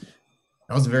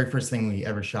that was the very first thing we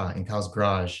ever shot in Kyle's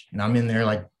garage. And I'm in there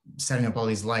like setting up all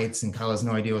these lights, and Kyle has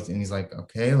no idea and he's like,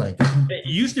 okay, like. It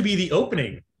used to be the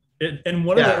opening. And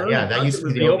one of the early that used to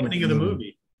be the opening of the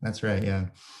movie. That's right, yeah.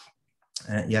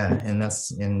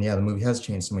 The movie has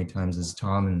changed so many times, as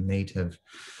Tom and Nate have,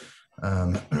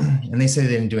 and they say they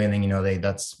didn't do anything, you know, they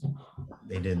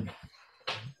did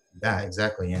Yeah,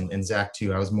 exactly. And Zach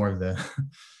too. I was more of the,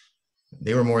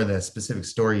 they were more the specific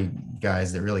story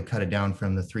guys that really cut it down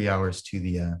from the 3 hours to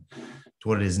the, to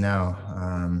what it is now.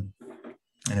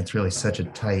 And it's really such a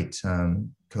tight,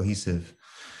 cohesive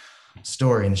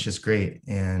story, and it's just great.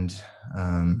 And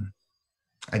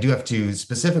I do have to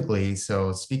specifically,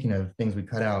 so speaking of things we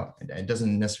cut out, it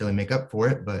doesn't necessarily make up for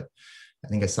it, but I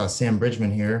think I saw Sam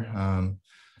Bridgman here.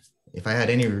 If I had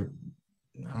any, I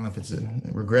don't know if it's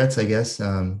regrets, I guess,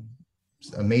 a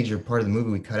major part of the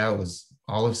movie we cut out was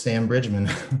all of Sam Bridgman.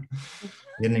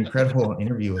 We had an incredible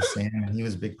interview with Sam. He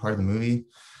was a big part of the movie.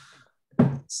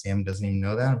 Sam doesn't even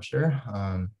know that, I'm sure.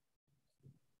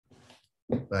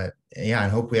 But yeah, I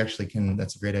hope we actually can,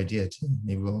 that's a great idea too.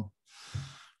 Maybe we'll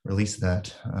release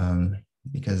that,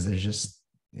 because there's just,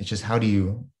 it's just, how do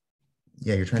you,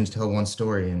 yeah, you're trying to tell one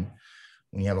story, and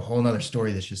when you have a whole nother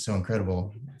story that's just so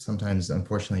incredible, sometimes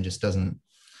unfortunately just doesn't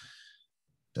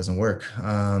work.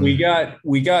 We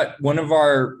got one of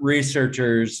our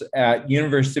researchers at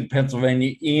University of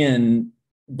Pennsylvania, Ian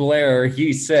Blair.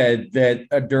 He said that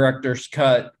a director's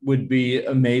cut would be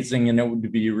amazing, and it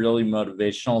would be really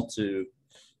motivational to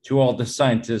all the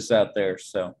scientists out there.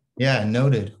 So yeah,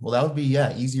 noted. Well, that would be,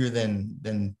 yeah, easier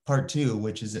than part 2,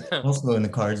 which is also in the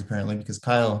cards apparently, because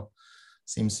Kyle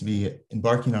seems to be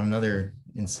embarking on another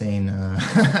insane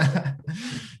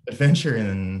adventure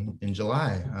in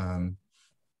July,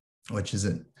 which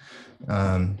isn't,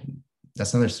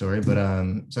 that's another story. But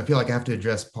so I feel like I have to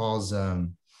address Paul's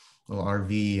little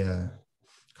RV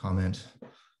comment.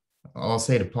 I'll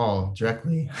say to Paul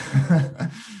directly,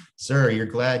 sir, you're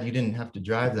glad you didn't have to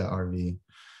drive that RV,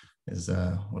 is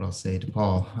what I'll say to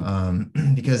Paul,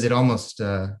 because it almost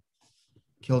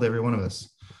killed every one of us.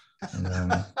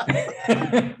 And,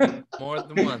 more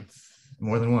than once.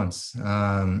 More than once.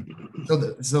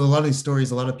 So a lot of these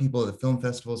stories, a lot of people at the film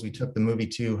festivals we took the movie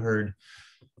to heard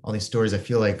all these stories. I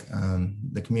feel like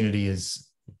the community is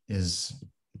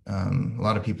a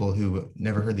lot of people who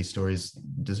never heard these stories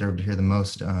deserve to hear the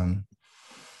most,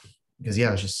 because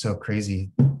yeah, it's just so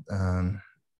crazy.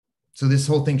 So this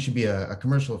whole thing should be a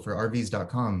commercial for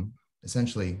RVs.com,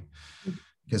 essentially,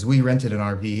 because we rented an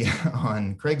RV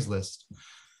on Craigslist,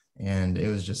 and it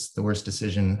was just the worst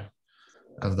decision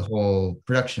of the whole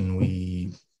production.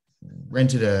 We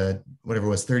rented a, whatever it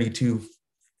was,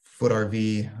 32-foot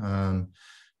RV,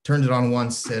 turned it on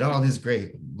once, said, oh, this is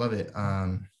great, love it.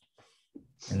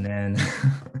 And then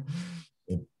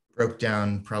it broke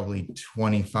down probably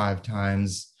 25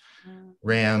 times.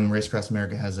 RAM, Race Across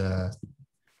America, has a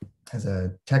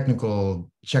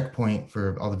technical checkpoint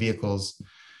for all the vehicles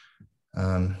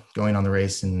going on the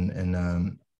race,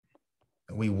 and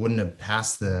we wouldn't have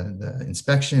passed the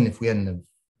inspection if we hadn't have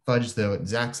fudged the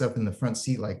Zach's up in the front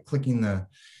seat, like clicking the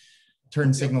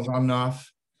turn signals on and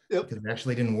off, because it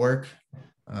actually didn't work.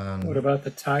 What about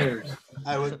the tires?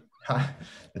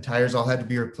 The tires all had to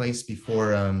be replaced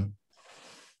before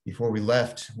we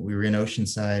left. We were in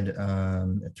Oceanside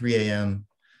at 3 a.m.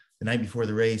 the night before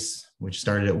the race, which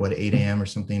started at 8 a.m. or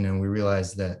something, and we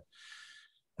realized that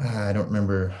I don't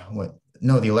remember what.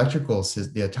 No, the electrical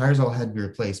says the tires all had to be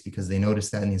replaced, because they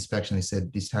noticed that in the inspection. They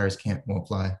said these tires won't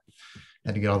fly.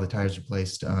 Had to get all the tires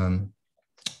replaced.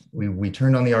 We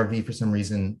turned on the RV for some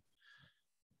reason.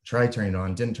 Tried turning it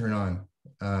on, didn't turn on.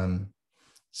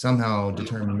 Somehow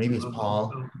determined, maybe it's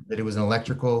Paul, that it was an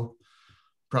electrical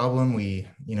problem. We,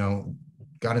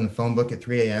 got in the phone book at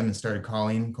 3 a.m. and started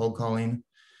cold calling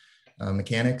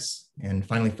mechanics, and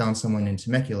finally found someone in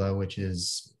Temecula, which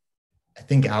is, I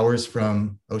think, hours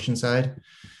from Oceanside.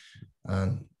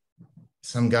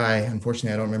 Some guy,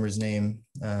 unfortunately, I don't remember his name,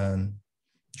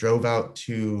 drove out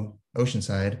to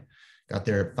Oceanside, got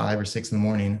there at 5 or 6 in the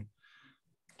morning,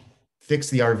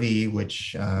 fixed the RV,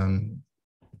 which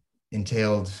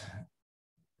entailed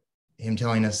him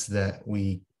telling us that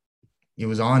it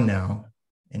was on now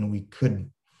and we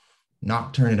could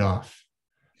not turn it off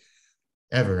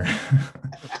ever.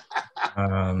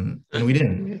 And we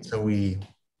didn't. So we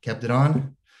kept it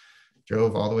on,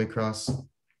 drove all the way across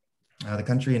the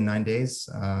country in 9 days,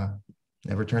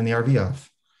 never turned the RV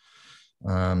off.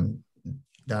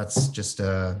 That's just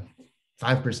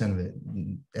 5% of it.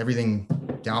 Everything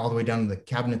down, all the way down to the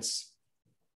cabinets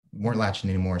weren't latching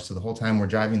anymore. So the whole time we're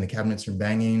driving, the cabinets are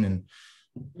banging, and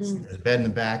the bed in the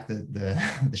back, the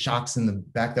shocks in the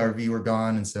back of the RV were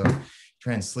gone. And so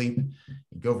try and sleep,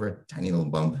 you go over a tiny little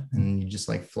bump and you just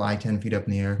like fly 10 feet up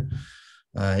in the air.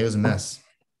 It was a mess.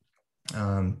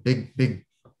 Big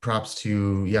props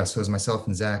to, so it was myself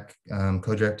and Zach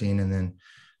co-directing, and then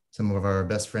some of our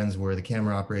best friends were the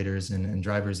camera operators and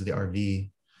drivers of the RV.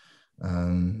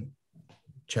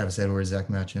 Travis Edwards, Zach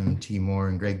Matcham, T. Moore,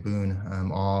 and Greg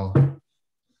Boone, all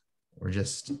were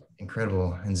just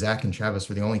incredible. And Zach and Travis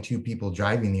were the only two people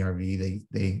driving the RV.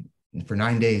 They for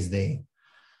 9 days, they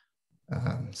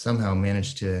somehow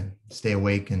managed to stay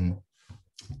awake and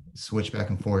switch back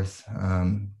and forth.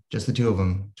 Just the two of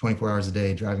them, 24 hours a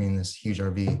day, driving this huge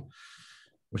RV,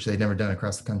 which they'd never done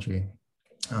across the country.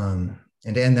 And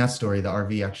to end that story, the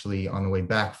RV actually on the way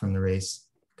back from the race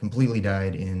completely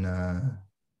died in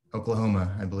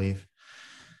Oklahoma, I believe,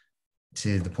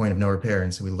 to the point of no repair.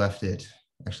 And so we left it,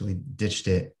 actually ditched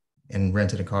it and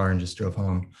rented a car and just drove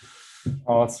home.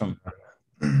 Awesome.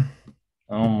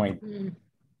 Oh my.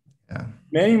 Yeah.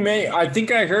 Many, I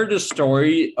think I heard a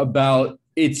story about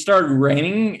it started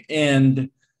raining and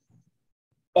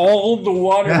all the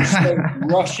water started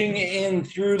rushing in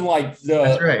through like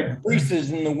the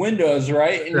creases in the windows,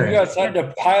 right? And you guys had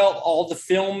to pile all the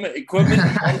film equipment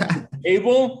on the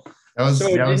table That was so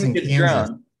it in didn't get Kansas.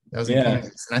 drowned. That was in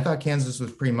Kansas. And I thought Kansas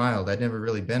was pretty mild. I'd never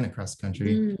really been across the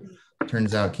country.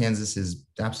 Turns out Kansas is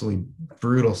absolutely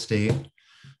brutal state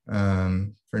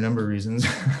for a number of reasons.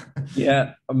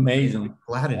 Yeah, amazing. How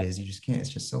flat it is. You just can't. It's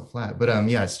just so flat. But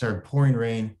yeah, it started pouring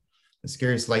rain, the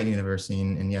scariest lightning I've ever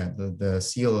seen. And yeah, the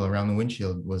seal around the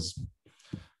windshield was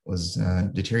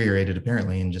deteriorated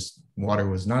apparently, and just water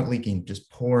was not leaking, just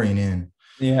pouring in.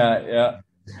 Yeah.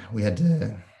 We had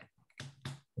to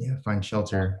find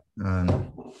shelter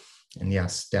and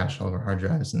stash all of our hard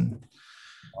drives. And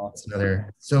that's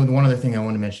another. So the one other thing I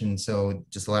want to mention. So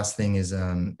just the last thing is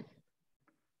in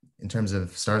terms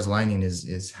of stars aligning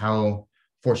is how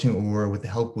fortunate we were with the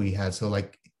help we had. So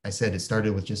like I said, it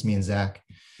started with just me and Zach,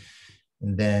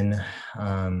 and then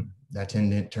that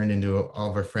turned into all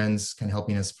of our friends kind of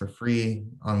helping us for free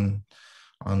on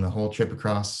the whole trip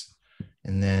across.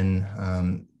 And then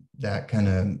that kind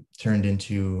of turned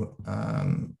into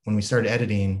when we started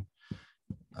editing,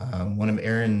 one of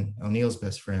Aaron O'Neill's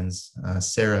best friends,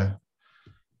 Sarah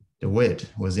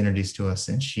DeWitt, was introduced to us,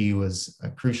 and she was a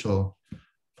crucial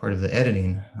part of the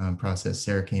editing process.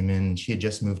 Sarah came in, she had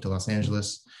just moved to Los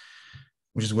Angeles,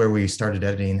 which is where we started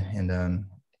editing. And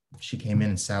she came in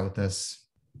and sat with us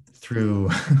through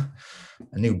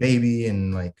a new baby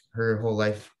and like her whole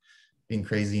life being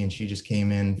crazy. And she just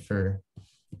came in for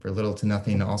little to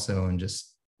nothing also, and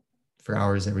just for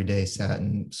hours every day sat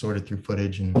and sorted through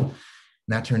footage. And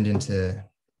that turned into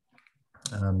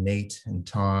Nate and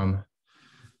Tom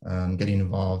getting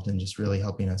involved and just really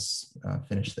helping us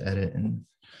finish the edit. And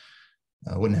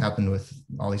wouldn't happen with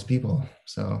all these people.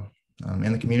 So,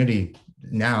 and the community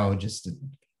now, just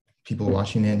people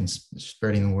watching it and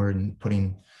spreading the word and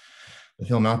putting the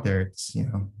film out there. It's,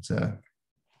 it's a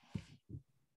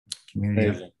community.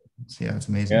 Amazing. It's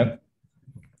amazing. Yep.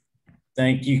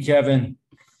 Thank you, Kevin.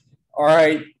 All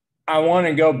right. I want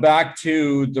to go back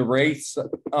to the race.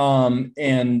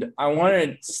 And I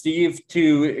wanted Steve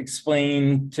to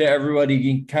explain to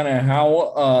everybody kind of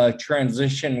how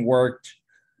transition worked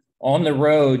on the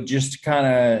road, just to kind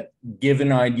of give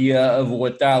an idea of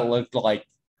what that looked like.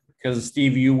 Because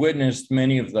Steve, you witnessed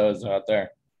many of those out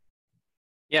there.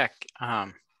 Yeah.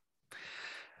 I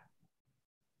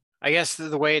guess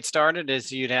the way it started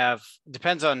is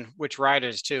depends on which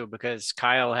riders too, because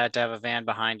Kyle had to have a van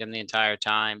behind him the entire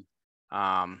time.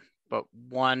 But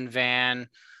one van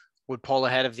would pull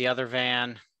ahead of the other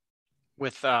van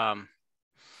with one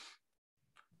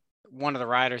of the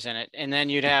riders in it. And then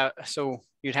you'd have to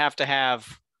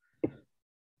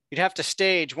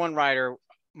stage one rider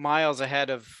miles ahead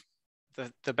of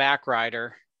the back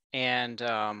rider. And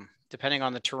depending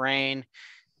on the terrain,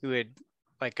 you would,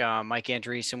 like Mike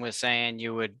Andreessen was saying,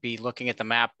 you would be looking at the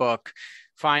map book,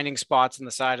 finding spots on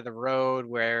the side of the road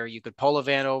where you could pull a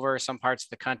van over. Some parts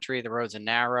of the country, the roads are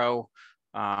narrow.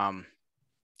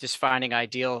 Just finding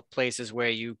ideal places where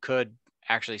you could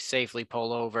actually safely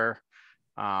pull over.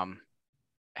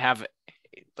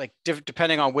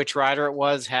 Depending on which rider it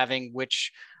was, how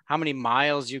many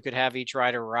miles you could have each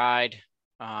rider ride.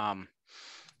 And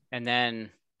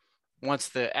then once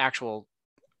the actual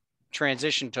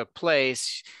transition took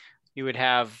place, you would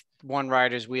have one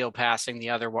rider's wheel passing the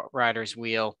other rider's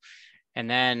wheel. And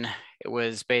then it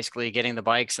was basically getting the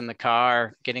bikes in the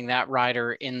car, getting that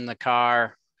rider in the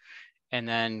car, and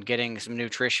then getting some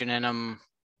nutrition in them,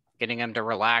 getting them to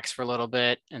relax for a little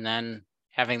bit, and then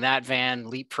having that van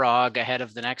leapfrog ahead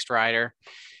of the next rider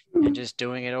and just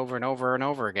doing it over and over and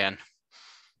over again.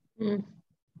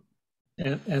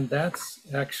 And that's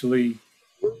actually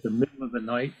the middle of the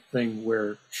night thing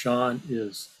where Sean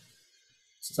is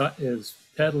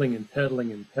pedaling and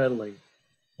pedaling and pedaling.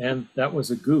 And that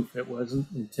was a goof. It wasn't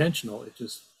intentional. It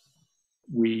just,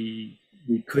 we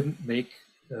couldn't make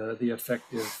the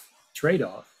effective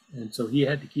trade-off. And so he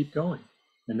had to keep going.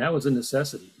 And that was a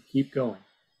necessity, to keep going.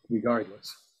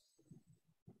 regardless.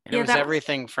 And it was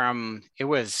everything from, it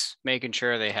was making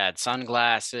sure they had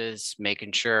sunglasses,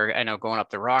 making sure, I know going up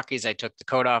the Rockies, I took the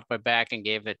coat off my back and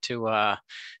gave it to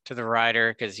the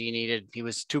rider because he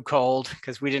was too cold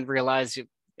because we didn't realize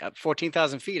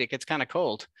 14,000 feet, it gets kind of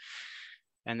cold.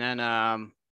 And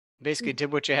then basically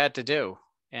did what you had to do.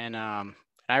 And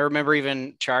I remember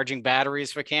even charging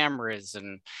batteries for cameras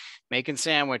and making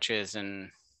sandwiches,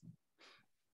 and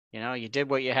you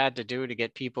did what you had to do to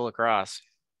get people across.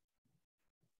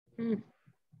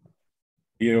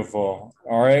 Beautiful.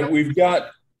 All right, we've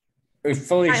got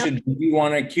Felicia. Do you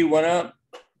want to cue one up?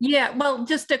 Yeah, well,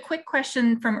 just a quick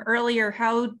question from earlier,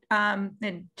 how,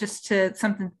 and just to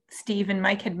something Steve and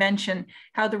Mike had mentioned,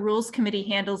 how the rules committee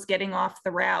handles getting off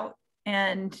the route.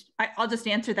 And I'll just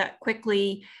answer that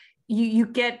quickly. You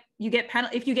get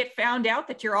if you get found out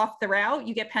that you're off the route,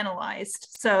 you get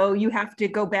penalized. So you have to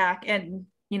go back and,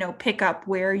 pick up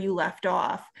where you left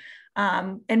off.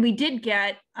 And we did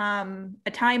get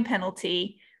a time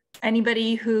penalty.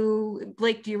 Anybody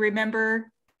Blake, do you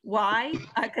remember why?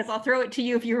 Because I'll throw it to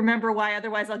you if you remember why.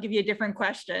 Otherwise, I'll give you a different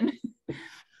question.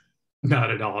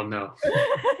 Not at all, no.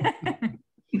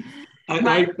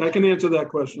 I can answer that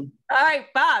question. All right,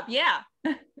 Bob, yeah.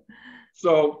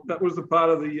 So that was the part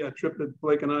of the trip that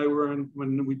Blake and I were on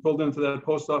when we pulled into that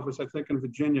post office, I think in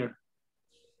Virginia.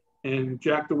 And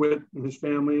Jack DeWitt and his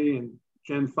family and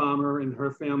Jen Farmer and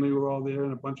her family were all there,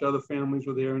 and a bunch of other families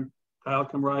were there, and Kyle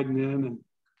come riding in,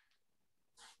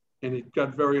 and it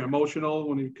got very emotional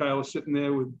when Kyle was sitting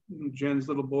there with Jen's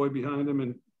little boy behind him.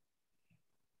 And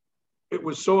it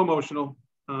was so emotional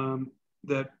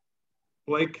that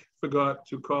Blake forgot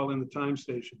to call in the time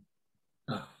station.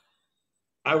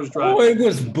 I was driving. Oh, it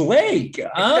was Blake.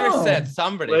 I could have said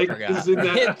somebody Blake forgot. is in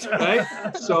that,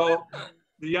 right? So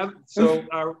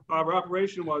our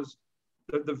operation was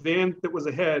the van that was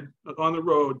ahead on the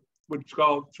road would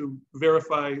call to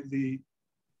verify the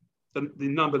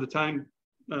number, the time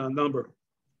number,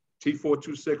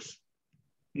 T426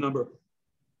 number.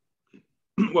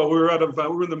 Well, we were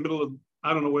in the middle of,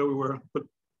 I don't know where we were, but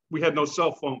we had no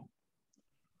cell phone.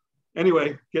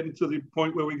 Anyway, getting to the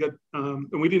point where we got, and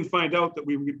we didn't find out that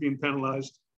we were being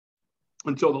penalized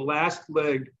until the last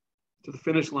leg to the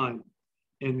finish line.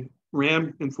 And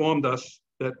Ram informed us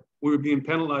that we were being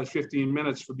penalized 15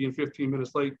 minutes for being 15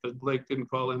 minutes late, that Blake didn't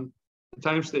call in the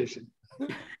time station.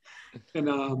 And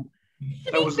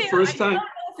that was the first time. I don't know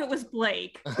if it was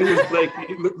Blake. It was Blake.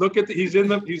 Look at he's in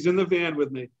the van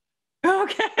with me.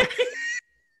 Okay.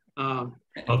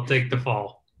 I'll take the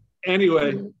fall.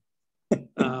 Anyway,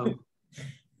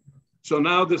 so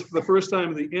now this for the first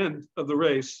time at the end of the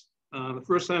race, the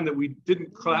first time that we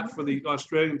didn't clap for the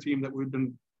Australian team that we've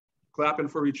been clapping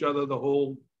for each other the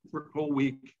whole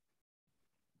week.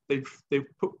 They've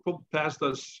pulled past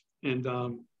us, and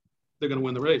they're going to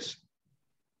win the race.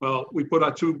 Well, we put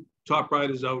our two top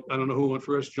riders out. I don't know who went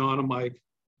first, John or Mike,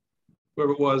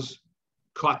 whoever it was,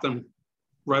 caught them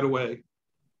right away.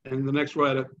 And the next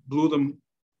rider blew them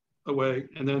away.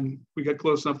 And then we got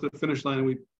close enough to the finish line, and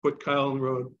we put Kyle on the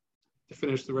road to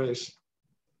finish the race.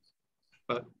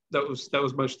 But that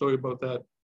was my story about that.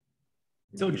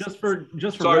 So just for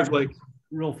sorry, Blake.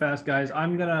 Real fast, guys.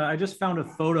 I just found a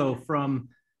photo from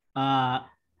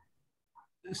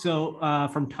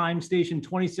from time station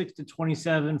 26 to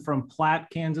 27 from Platte,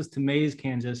 Kansas to Mays,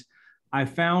 Kansas. I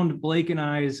found Blake and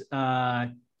I's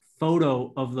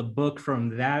photo of the book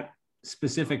from that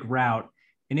specific route,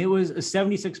 and it was a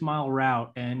 76-mile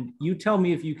route. And you tell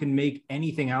me if you can make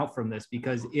anything out from this,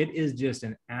 because it is just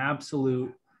an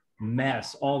absolute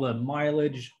mess, all the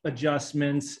mileage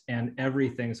adjustments and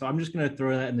everything. So I'm just going to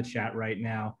throw that in the chat right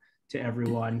now to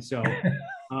everyone. So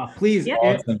please. Yeah.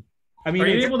 Awesome. I mean, are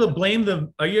you able to blame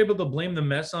the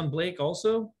mess on Blake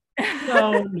also?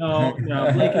 No.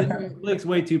 Blake's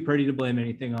way too pretty to blame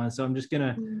anything on. So I'm just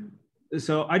gonna.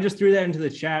 So I just threw that into the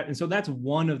chat, and so that's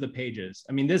one of the pages.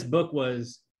 I mean, this book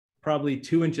was probably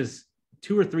 2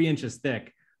 or 3 inches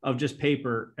thick of just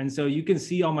paper, and so you can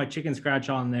see all my chicken scratch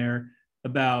on there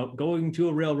about going to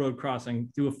a railroad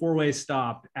crossing, through a 4-way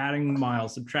stop, adding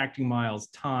miles, subtracting miles,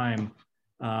 time,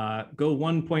 go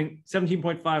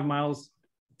 17.5 miles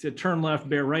to turn left,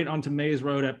 bear right onto Mays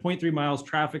Road at 0.3 miles,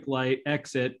 traffic light,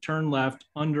 exit, turn left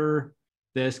under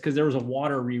this, because there was a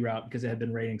water reroute because it had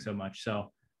been raining so much.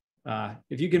 So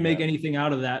if you can make anything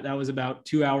out of that, that was about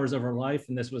 2 hours of our life.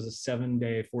 And this was a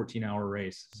 7-day, 14-hour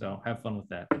race. So have fun with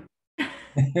that.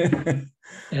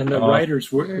 And the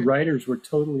writers were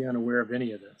totally unaware of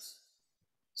any of this.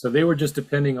 So they were just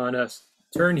depending on us,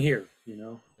 turn here,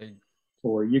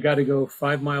 or you got to go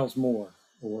 5 miles more.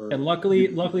 or And luckily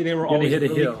they were gonna always hit a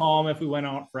really hill. calm if we went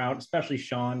out for out, especially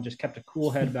Sean, just kept a cool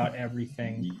head about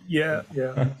everything. Yeah,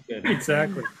 Good.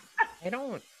 exactly. I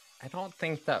don't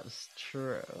think that's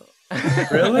true.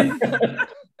 Really?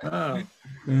 Oh.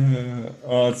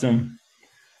 Awesome.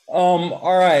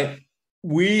 All right.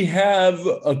 We have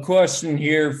a question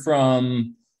here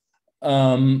from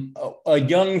a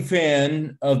young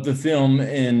fan of the film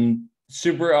and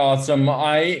super awesome.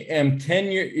 I am 10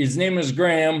 years, his name is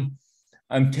Graham.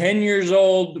 I'm 10 years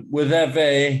old with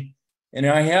FA and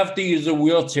I have to use a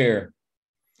wheelchair.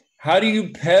 How do you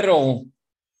pedal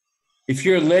if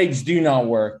your legs do not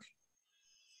work?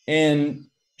 And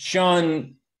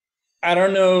Sean, I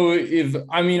don't know if,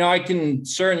 I mean, I can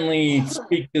certainly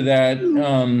speak to that.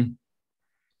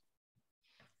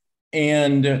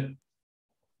 And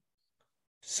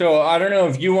so I don't know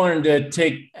if you wanted to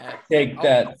take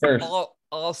that first.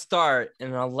 I'll start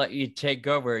and I'll let you take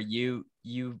over. You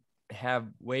have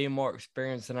way more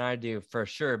experience than I do for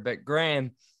sure. But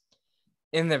Graham,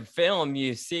 in the film,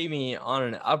 you see me on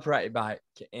an upright bike,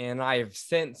 and I have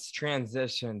since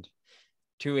transitioned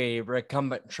to a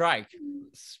recumbent trike,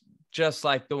 just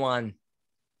like the one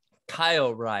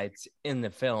Kyle rides in the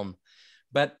film.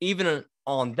 But even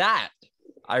on that,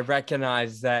 I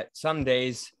recognize that some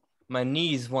days my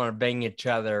knees want to bang each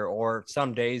other, or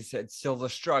some days it's still a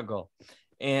struggle.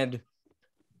 And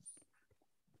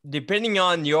depending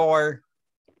on your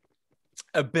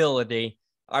ability,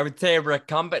 I would say a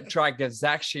recumbent trike is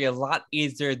actually a lot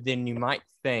easier than you might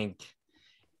think,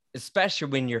 especially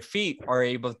when your feet are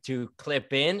able to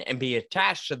clip in and be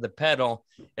attached to the pedal.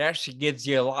 It actually gives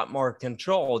you a lot more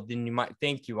control than you might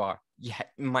think you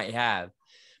might have.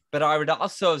 But I would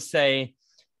also say,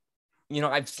 you know,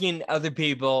 I've seen other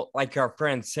people like our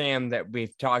friend Sam that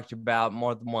we've talked about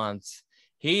more than once.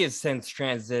 He has since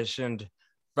transitioned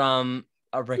from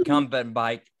a recumbent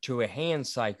bike to a hand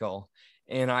cycle.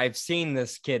 And I've seen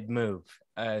this kid move.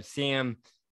 Sam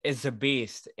is a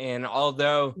beast. And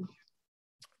although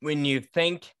when you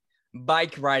think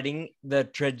bike riding, the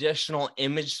traditional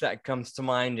image that comes to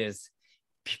mind is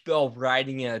people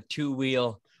riding a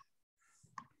two-wheel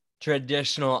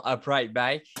traditional upright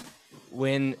bike.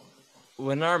 When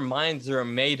our minds are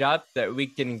made up that we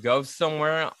can go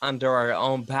somewhere under our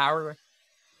own power,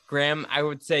 Graham, I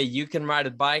would say you can ride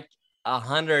a bike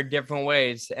 100 different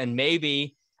ways, and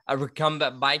maybe a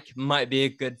recumbent bike might be a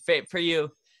good fit for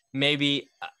you. Maybe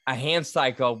a hand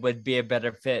cycle would be a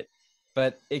better fit,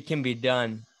 but it can be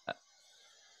done.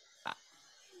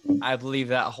 I believe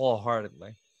that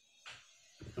wholeheartedly.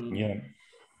 Yeah.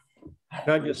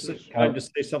 Can I just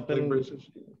say something?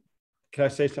 Can I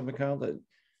say something, Kyle? That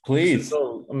please.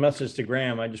 A message to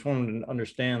Graham. I just wanted to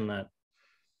understand that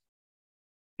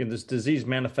this disease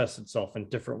manifests itself in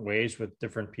different ways with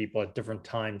different people at different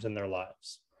times in their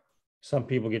lives. Some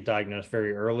people get diagnosed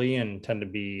very early and tend to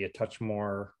be a touch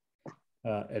more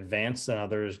advanced than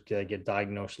others get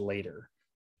diagnosed later.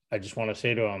 I just want to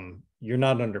say to them, you're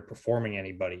not underperforming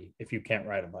anybody if you can't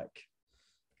ride a bike.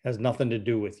 It has nothing to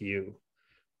do with you.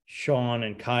 Sean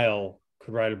and Kyle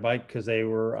could ride a bike because they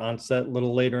were on set a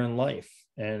little later in life,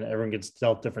 and everyone gets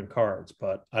dealt different cards.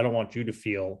 But I don't want you to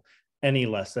feel any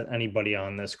less than anybody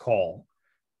on this call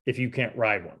if you can't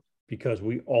ride one, because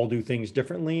we all do things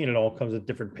differently and it all comes at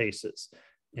different paces.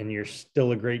 And you're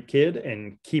still a great kid,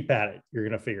 and keep at it. You're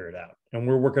going to figure it out. And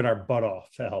we're working our butt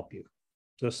off to help you.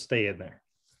 Just stay in there.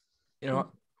 You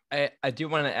know, I do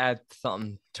want to add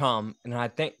something, Tom, and I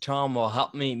think Tom will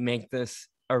help me make this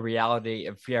a reality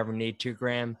if you ever need to,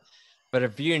 Graham. But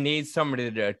if you need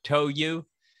somebody to tow you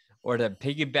or to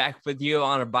piggyback with you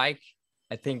on a bike,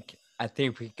 I think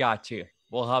we got you.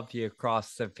 We'll help you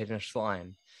across the finish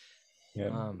line.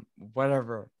 Yeah.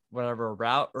 Whatever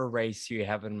route or race you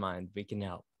have in mind, we can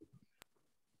help.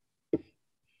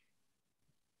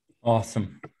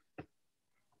 Awesome.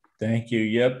 Thank you.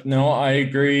 Yep. No, I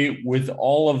agree with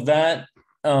all of that.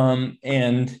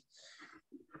 And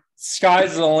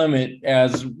sky's the limit,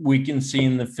 as we can see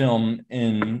in the film.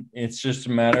 And it's just a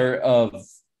matter of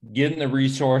getting the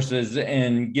resources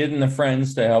and getting the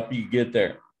friends to help you get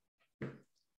there.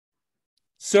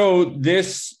 So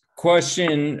this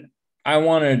question I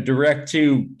want to direct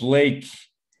to Blake.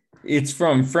 It's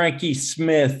from Frankie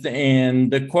Smith.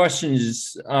 And the question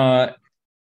is,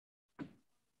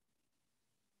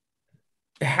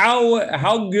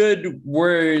 how good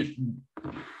were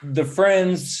the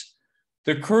friends,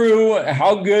 the crew?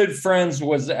 How good friends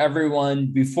was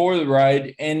everyone before the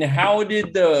ride, and how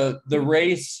did the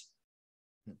race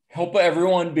help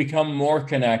everyone become more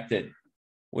connected?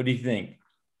 What do you think?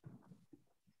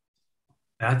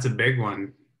 That's a big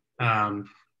one.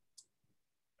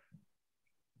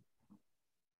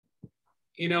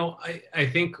 You know, I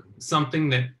think something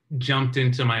that jumped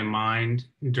into my mind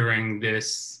during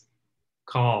this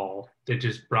call that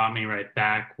just brought me right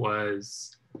back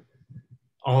was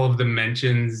all of the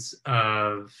mentions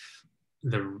of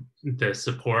the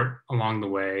support along the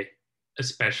way,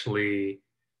 especially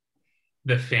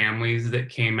the families that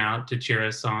came out to cheer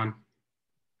us on.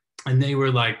 And they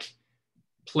were like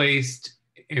placed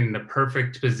in the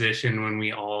perfect position when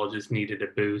we all just needed a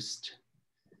boost.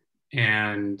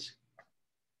 And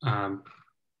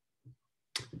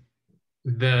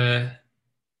the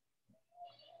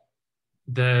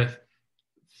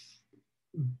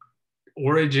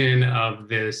origin of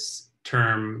this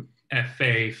term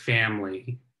FA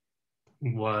family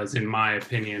was, in my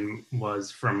opinion, was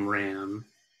from RAM.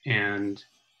 And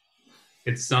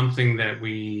it's something that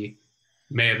we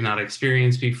may have not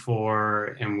experienced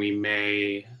before, and we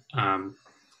may,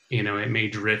 you know, it may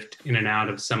drift in and out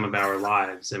of some of our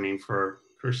lives. I mean, for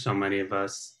so many of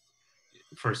us,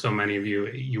 for so many of you,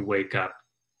 you wake up,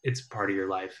 it's part of your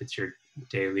life, it's your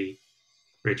daily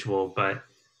ritual. But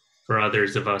for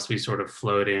others of us, we sort of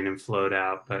float in and float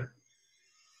out. But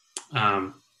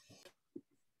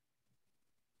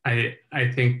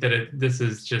I think that this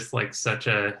is just like such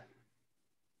a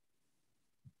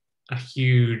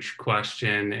huge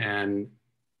question. And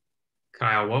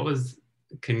Kyle,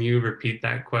 can you repeat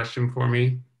that question for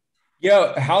me?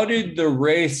 Yeah, how did the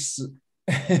race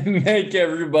make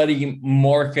everybody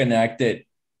more connected?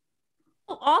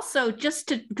 Also, just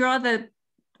to draw the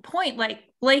point, like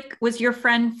Blake was your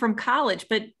friend from college,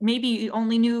 but maybe you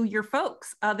only knew your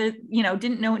folks,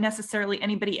 didn't know necessarily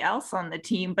anybody else on the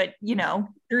team, but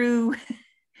through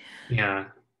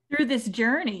this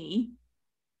journey.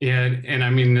 Yeah, and I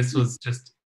mean, this was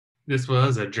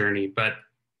a journey, but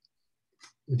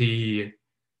the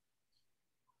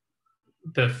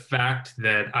fact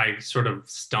that I sort of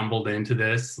stumbled into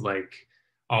this, like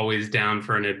always down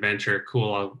for an adventure,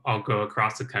 cool, I'll go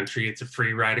across the country. It's a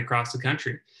free ride across the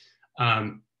country.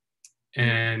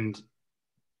 And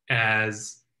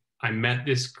as I met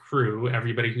this crew,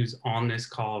 everybody who's on this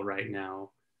call right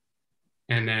now,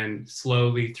 and then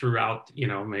slowly throughout,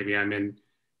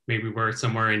 maybe we're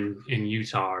somewhere in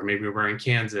Utah, or maybe we're in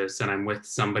Kansas, and I'm with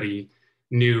somebody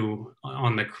new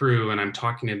on the crew, and I'm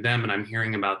talking to them, and I'm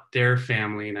hearing about their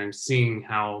family, and I'm seeing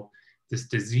how this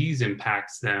disease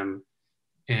impacts them.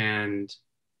 And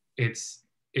it's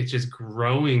just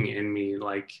growing in me,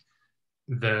 like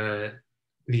the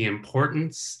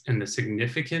importance and the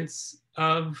significance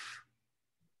of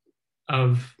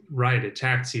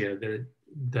ataxia,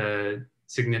 the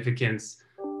significance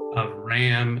of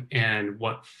RAM and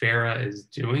what FARA is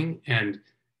doing, and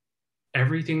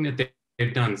everything that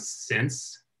they've done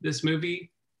since this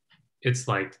movie. It's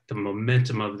like the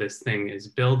momentum of this thing is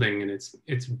building, and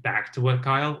it's back to what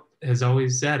Kyle has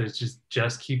always said. It's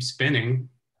just keep spinning.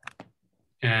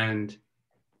 And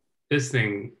this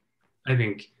thing, I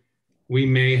think we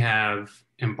may have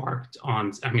embarked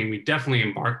on, we definitely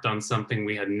embarked on something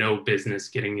we had no business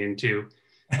getting into.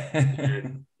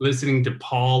 And listening to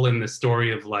Paul and the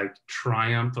story of like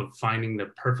triumph of finding the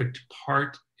perfect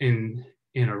part in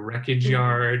a wreckage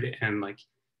yard, and like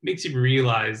makes you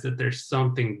realize that there's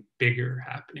something bigger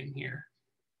happening here.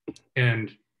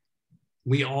 And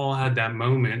we all had that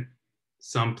moment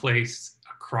someplace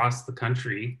across the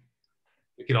country.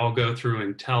 We could all go through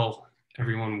and tell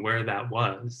everyone where that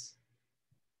was.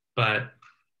 But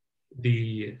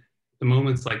the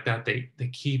moments like that, they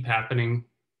keep happening,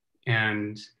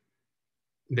 and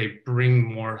they bring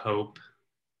more hope.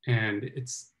 And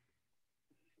it's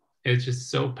just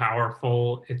so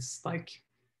powerful. It's like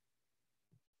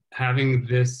having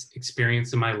this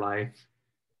experience in my life,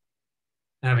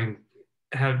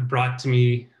 have brought to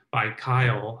me by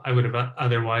Kyle, I would have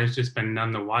otherwise just been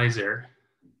none the wiser.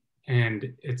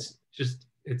 And it's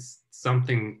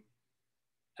something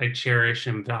I cherish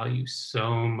and value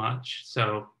so much.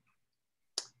 So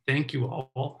thank you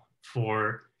all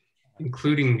for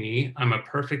including me. I'm a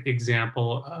perfect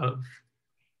example of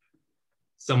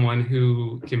someone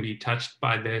who can be touched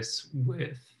by this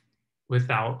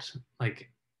without like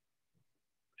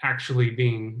actually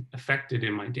being affected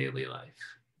in my daily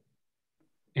life.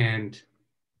 And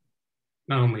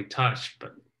not only touched,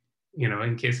 but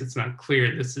in case it's not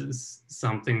clear, this is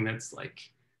something that's like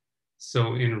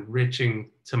so enriching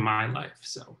to my life.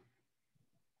 So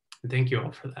thank you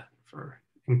all for that, for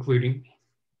including me.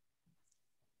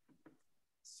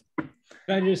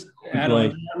 Can I just add on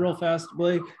to that real fast,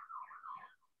 Blake?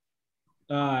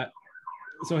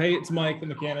 So hey, it's Mike, the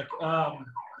mechanic.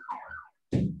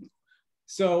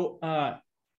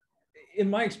 In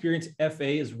my experience, FA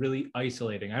is really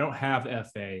isolating. I don't have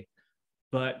FA.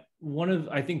 But one of,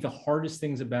 I think, the hardest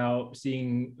things about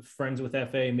seeing friends with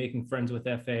FA, making friends with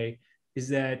FA, is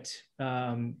that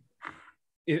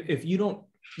if you don't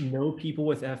know people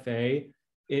with FA,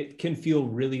 it can feel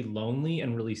really lonely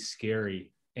and really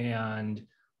scary. And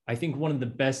I think one of the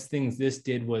best things this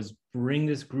did was bring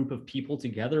this group of people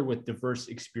together with diverse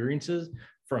experiences,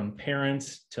 from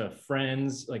parents to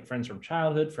friends, like friends from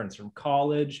childhood, friends from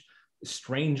college,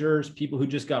 strangers, people who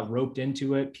just got roped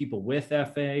into it, people with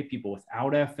FA, people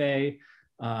without FA.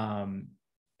 And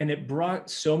it brought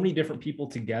so many different people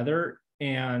together.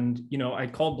 And, you know, I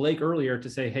called Blake earlier to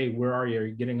say, hey, where are you? Are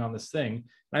you getting on this thing?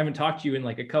 I haven't talked to you in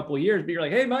like a couple of years, but you're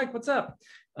like, hey, Mike, what's up?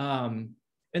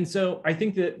 And so I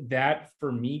think that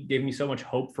for me gave me so much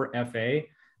hope for FA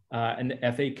and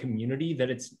the FA community, that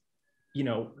it's, you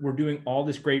know, we're doing all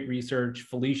this great research.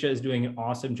 Felicia is doing an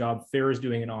awesome job. FARA is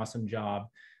doing an awesome job.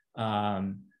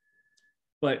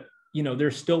 But, you know,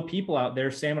 there's still people out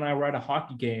there. Sam and I were at a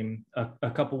hockey game a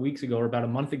couple weeks ago, or about a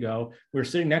month ago. We were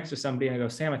sitting next to somebody and I go,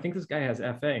 Sam, I think this guy has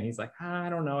FA. And he's like, I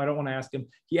don't know. I don't want to ask him.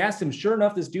 He asked him, sure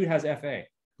enough, this dude has FA.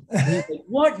 And he's like,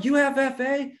 what, you have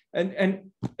FA?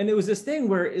 And it was this thing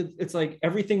where it's like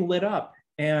everything lit up.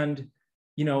 And,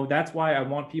 you know, that's why I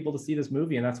want people to see this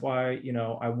movie. And that's why, you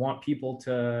know, I want people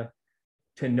to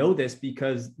know this,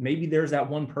 because maybe there's that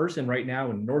one person right now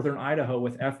in Northern Idaho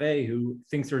with FA who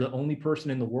thinks they're the only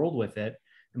person in the world with it.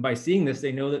 And by seeing this,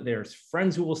 they know that there's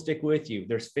friends who will stick with you.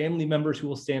 There's family members who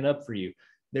will stand up for you.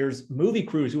 There's movie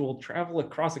crews who will travel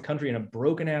across the country in a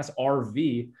broken ass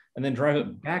RV and then drive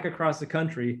it back across the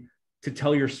country to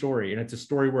tell your story. And it's a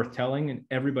story worth telling, and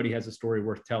everybody has a story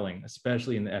worth telling,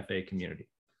 especially in the FA community.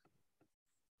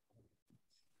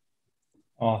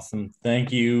 Awesome.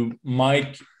 Thank you,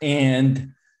 Mike.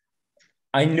 And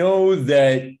I know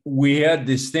that we had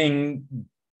this thing,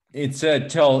 it said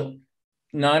till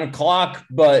 9 o'clock,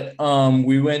 but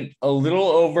we went a little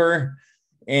over,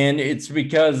 and it's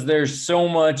because there's so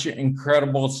much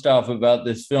incredible stuff about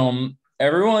this film.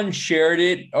 Everyone shared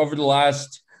it over the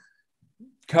last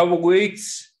couple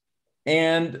weeks,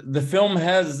 and the film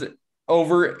has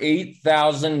over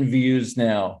 8,000 views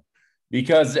now,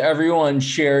 because everyone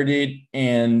shared it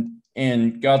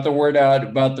and got the word out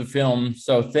about the film.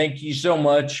 So thank you so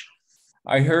much.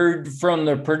 I heard from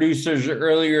the producers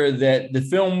earlier that the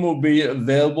film will be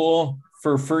available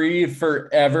for free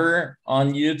forever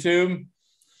on YouTube.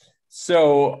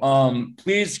 So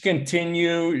please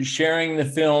continue sharing the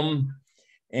film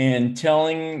and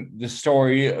telling the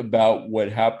story about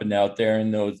what happened out there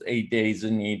in those 8 days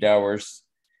and 8 hours.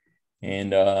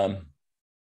 And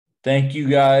thank you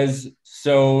guys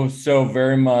so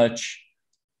very much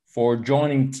for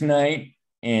joining tonight.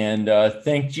 And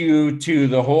thank you to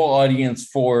the whole audience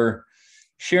for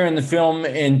sharing the film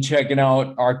and checking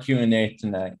out our Q&A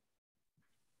tonight.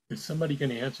 Is somebody going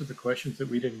to answer the questions that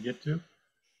we didn't get to?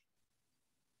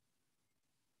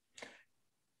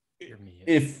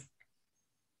 If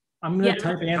I'm going to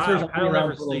type answers, I'll be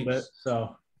around for a little bit.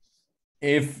 So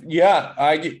if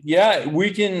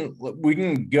we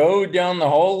can go down the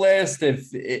whole list.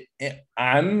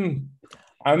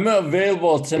 I'm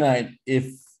available tonight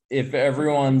if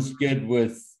everyone's good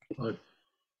with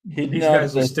these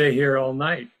guys will stay here all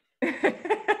night.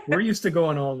 We're used to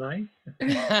going all night.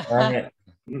 All right.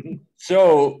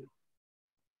 So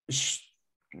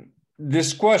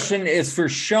this question is for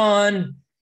Sean.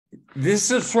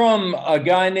 This is from a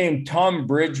guy named Tom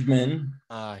Bridgman.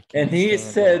 And he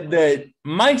said that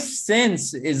my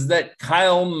sense is that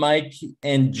Kyle, Mike,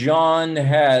 and John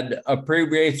had a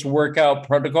pre-race workout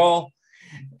protocol.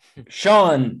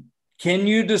 Sean, can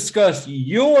you discuss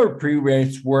your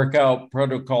pre-race workout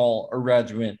protocol or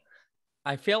regimen?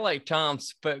 I feel like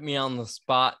Tom's put me on the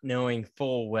spot, knowing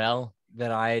full well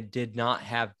that I did not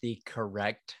have the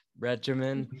correct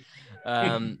regimen.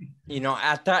 You know,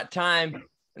 at that time,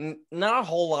 not a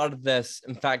whole lot of this.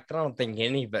 In fact, I don't think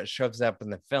any of it shows up in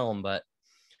the film. But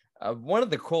one of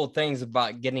the cool things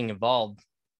about getting involved,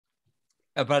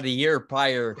 about a year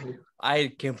prior, I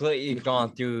had completely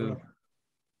gone through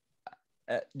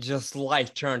just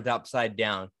life turned upside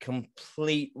down,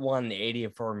 complete 180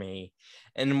 for me.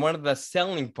 And one of the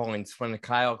selling points when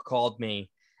Kyle called me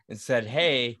and said,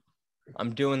 hey,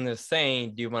 I'm doing this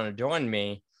thing, do you want to join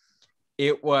me?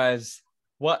 It was,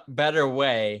 what better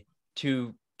way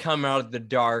to come out of the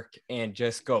dark and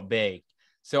just go big.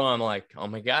 So I'm like, oh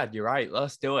my God, you're right,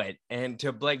 let's do it. And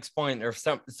to Blake's point, or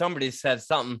somebody said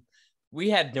something, we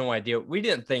had no idea. We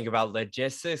didn't think about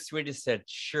logistics. We just said,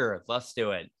 sure, let's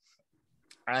do it.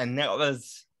 And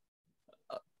that's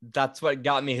what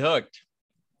got me hooked.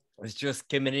 Was just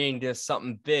committing to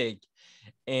something big.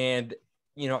 And,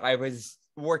 you know, I was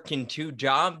working 2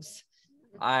 jobs.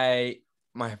 I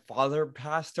my father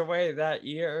passed away that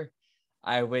year.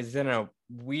 I was in a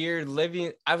weird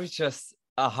living. I was just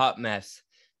a hot mess.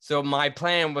 So my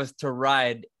plan was to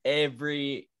ride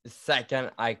every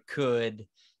second I could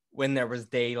when there was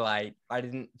daylight. I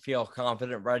didn't feel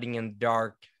confident riding in the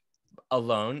dark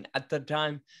alone at the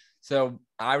time. So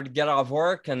I would get off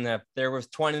work, and if there was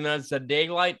 20 minutes of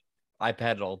daylight, I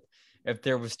pedaled. If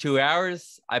there was 2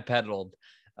 hours, I pedaled.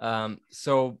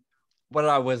 So what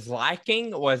I was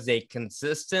lacking was a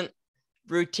consistent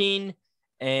routine,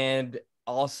 and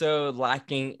also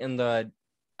lacking in the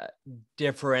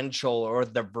differential or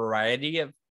the variety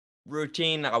of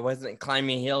routine. I wasn't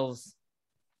climbing hills.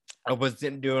 I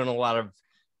wasn't doing a lot of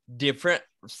different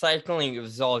cycling. It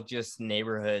was all just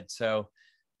neighborhood. So,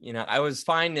 you know, I was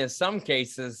fine in some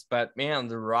cases, but man,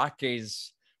 the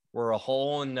Rockies were a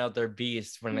whole nother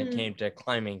beast when it came to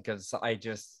climbing, because I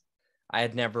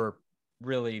had never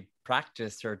really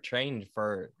practiced or trained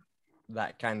for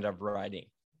that kind of riding.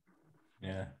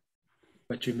 Yeah.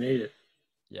 But you made it.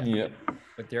 Yeah. Yep.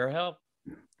 With your help.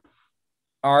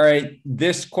 All right.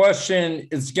 This question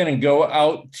is going to go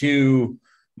out to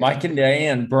Mike and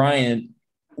Diane. Brian,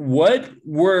 what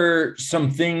were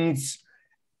some things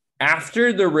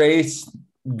after the race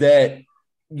that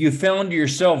you found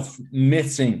yourself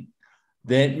missing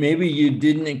that maybe you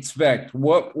didn't expect?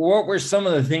 What were some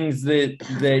of the things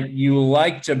that you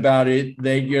liked about it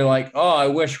that you're like, oh, I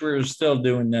wish we were still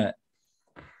doing that?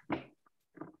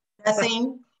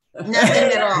 Nothing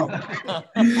at all.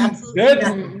 Absolutely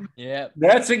nothing. Yeah.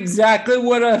 That's exactly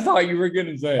what I thought you were going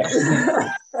to say.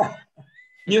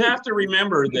 You have to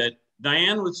remember that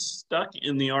Diane was stuck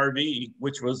in the RV,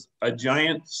 which was a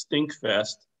giant stink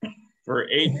fest for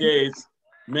 8 days,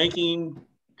 making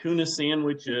tuna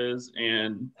sandwiches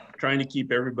and trying to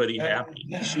keep everybody happy.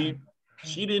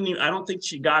 She didn't even, I don't think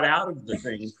she got out of the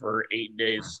thing for 8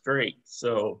 days straight.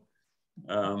 So,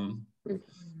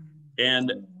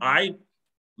 and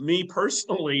me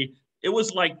personally, it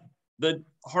was like the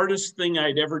hardest thing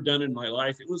I'd ever done in my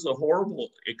life. It was a horrible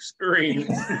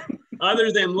experience.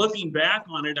 Other than looking back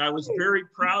on it, I was very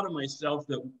proud of myself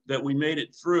that we made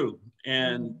it through.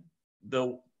 And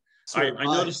I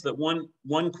noticed that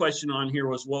one question on here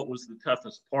was, what was the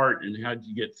toughest part and how did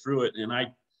you get through it? And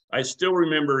I still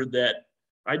remember that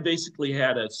I basically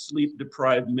had a sleep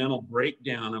deprived mental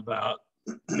breakdown about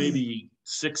maybe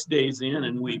 6 days in,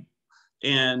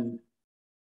 and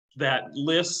that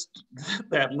list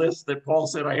that Paul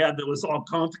said I had that was all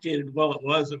complicated. Well, it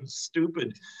was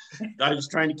stupid. I was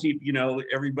trying to keep,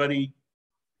 everybody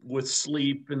with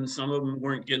sleep, and some of them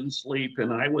weren't getting sleep,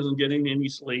 and I wasn't getting any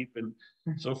sleep. And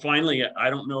so finally, I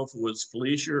don't know if it was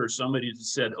Felicia or somebody that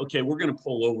said, okay, we're going to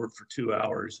pull over for 2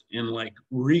 hours and like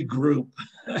regroup.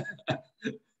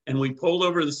 And we pulled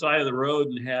over the side of the road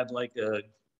and had like a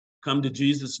come to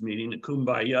Jesus meeting, a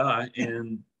kumbaya,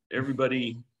 and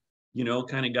everybody,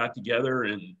 kind of got together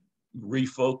and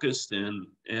refocused,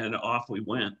 and off we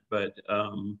went. But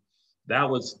that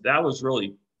was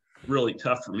really, really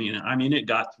tough for me. And I mean, it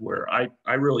got to where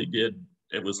I really did.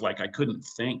 It was like I couldn't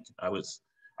think.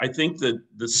 I think that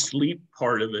the sleep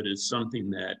part of it is something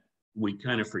that we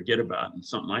kind of forget about, and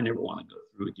something I never want to go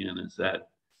through again, is that,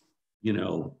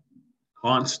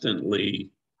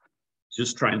 constantly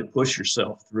just trying to push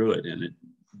yourself through it. And it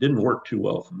didn't work too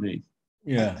well for me.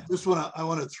 Yeah. This one I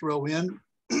want to throw in.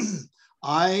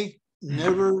 I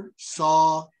never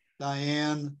saw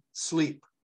Diane sleep.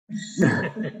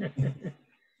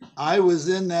 I was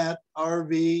in that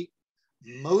RV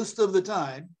most of the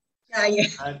time,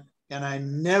 and I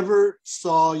never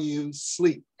saw you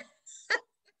sleep.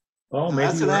 Oh, now, maybe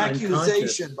that's an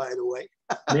accusation, by the way.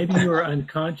 Maybe you were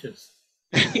unconscious.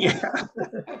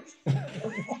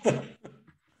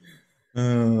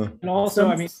 And also,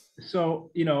 I mean,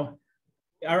 so,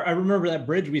 I remember that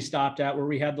bridge we stopped at where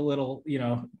we had the little,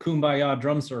 kumbaya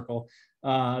drum circle.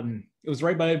 It was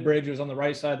right by the bridge. It was on the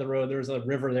right side of the road. There was a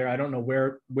river there. I don't know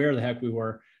where the heck we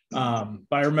were. But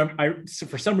I remember,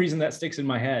 for some reason that sticks in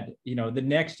my head. The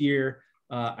next year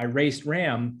I raced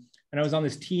Ram, and I was on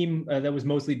this team that was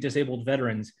mostly disabled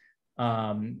veterans.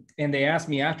 And they asked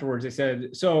me afterwards, they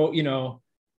said, so,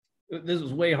 this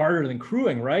was way harder than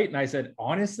crewing, right? And I said,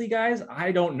 honestly, guys,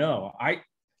 I don't know.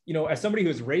 As somebody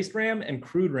who's raced Ram and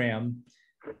crewed Ram,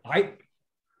 I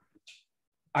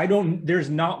don't, there's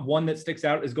not one that sticks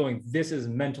out as going, this is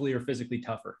mentally or physically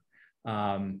tougher.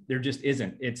 There just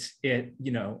isn't.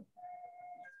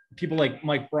 People like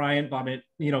Mike Bryant, Bob,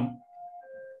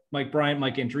 Mike Bryant,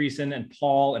 Mike Andreessen, and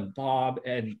Paul and Bob,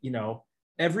 and,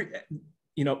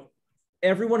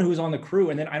 everyone who was on the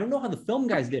crew. And then I don't know how the film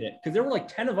guys did it, because there were like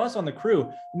 10 of us on the crew,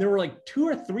 and there were like 2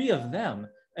 or 3 of them.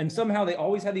 And somehow they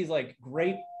always had these like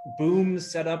great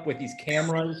booms set up with these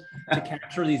cameras to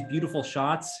capture these beautiful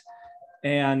shots.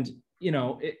 And, you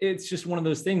know, it's just one of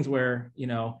those things where, you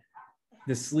know,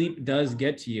 the sleep does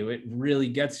get to you. It really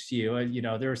gets to you. And, you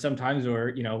know, there are some times where,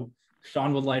 you know,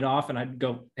 Sean would light off and I'd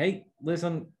go, hey,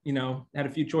 listen, you know, had a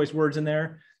few choice words in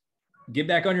there. Get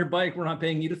back on your bike. We're not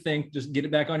paying you to think. Just get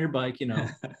it back on your bike, you know.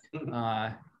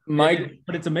 Mike,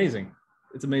 but it's amazing.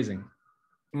 It's amazing.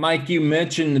 Mike, you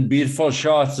mentioned the beautiful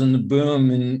shots and the boom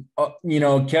and, you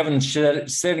know, Kevin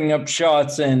setting up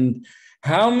shots. And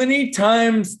how many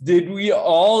times did we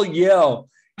all yell,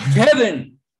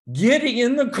 Kevin, get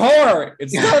in the car.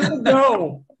 It's time to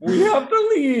go. We have to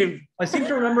leave. I seem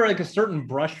to remember like a certain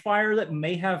brush fire that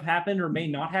may have happened or may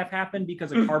not have happened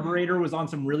because a carburetor was on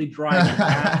some really dry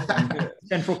grass in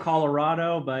central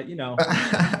Colorado, but you know.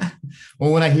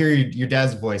 Well, when I hear your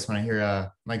dad's voice, when I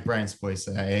hear Mike Bryant's voice,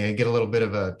 I get a little bit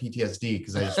of a PTSD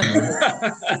because I just remember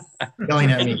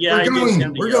yelling at me. Yeah,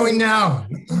 we're going now.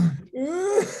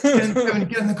 Kevin,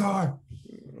 get in the car.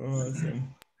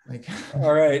 Awesome. Like,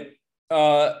 all right.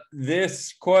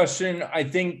 This question, I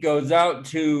think, goes out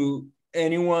to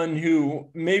anyone who,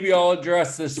 maybe I'll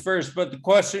address this first, but the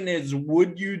question is,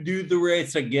 would you do the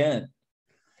race again?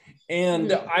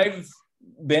 And I've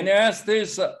been asked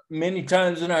this many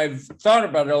times and I've thought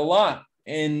about it a lot.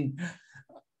 And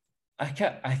I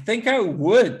think I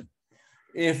would.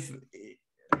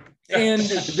 And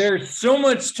there's so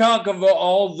much talk of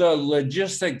all the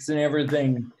logistics and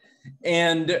everything.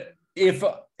 And if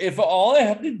all I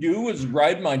had to do was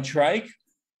ride my trike,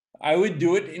 I would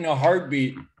do it in a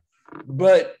heartbeat.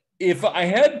 But if I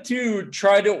had to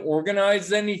try to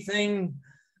organize anything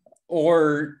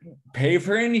or pay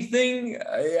for anything,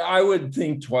 I would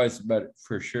think twice about it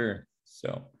for sure.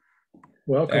 So,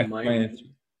 welcome, Mike.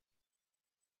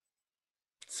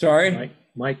 Sorry,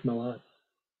 Mike Milan.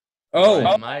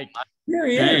 Oh, Mike. Here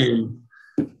he is.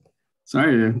 Hey.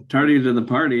 Sorry, tardy to the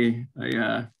party.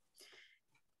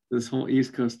 This whole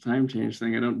East Coast time change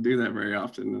thing, I don't do that very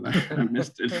often, and I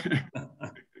missed it.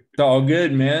 It's all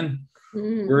good, man.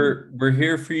 We're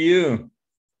here for you.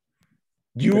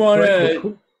 Do you want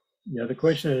to? Yeah, the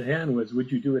question at hand was,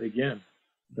 would you do it again?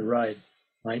 The ride,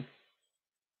 Mike?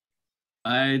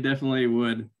 I definitely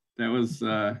would. That was.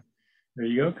 There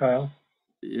you go, Kyle.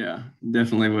 Yeah,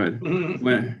 definitely would.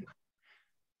 When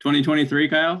 2023,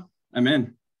 Kyle, I'm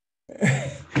in.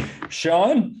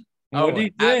 Sean, what do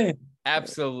you think?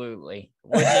 Absolutely.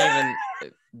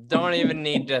 Don't even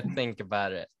need to think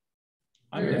about it.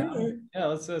 I'm down. Yeah,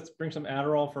 let's bring some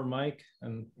Adderall for Mike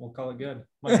and we'll call it good.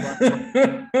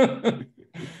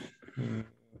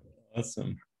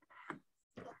 Awesome.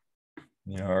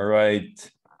 All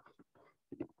right.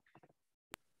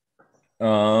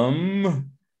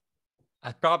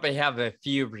 I probably have a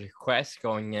few requests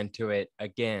going into it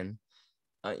again.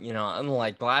 You know,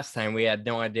 unlike last time, we had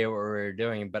no idea what we were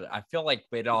doing, but I feel like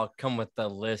we'd all come with a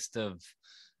list of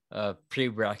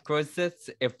prerequisites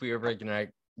if we were going to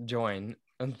join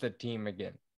the team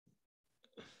again.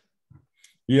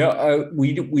 Yeah,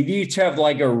 we'd each have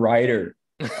like a writer.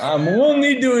 I'm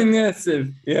only doing this if.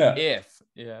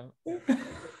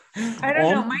 I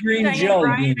don't know, Mike, Diane,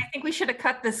 Brian, I think we should have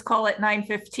cut this call at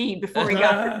 9:15 before we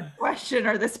got to this question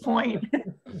or this point.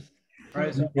 All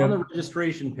right, so on the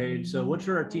registration page, so what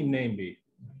should our team name be?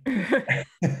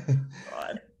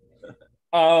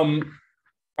 All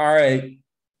right.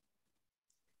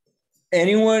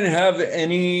 Anyone have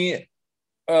any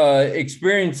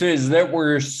experiences that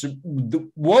were,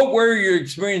 what were your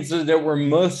experiences that were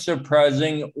most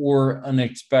surprising or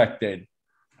unexpected?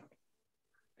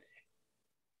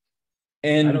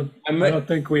 And I don't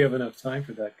think we have enough time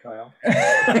for that, Kyle.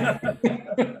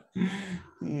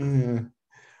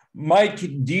 Mike,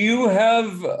 do you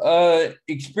have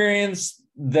experience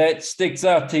that sticks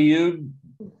out to you,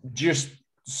 just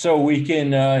so we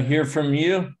can hear from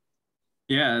you?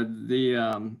 Yeah,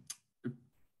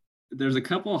 there's a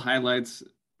couple of highlights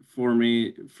for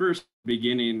me. First,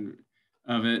 beginning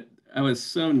of it, I was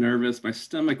so nervous. My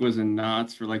stomach was in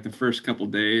knots for like the first couple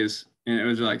of days, and it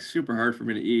was like super hard for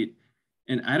me to eat.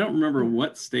 And I don't remember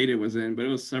what state it was in, but it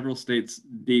was several states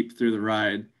deep through the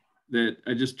ride that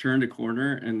I just turned a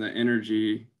corner and the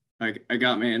energy, like I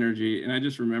got my energy, and I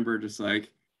just remember just like,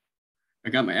 I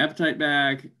got my appetite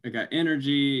back, I got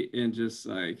energy, and just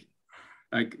like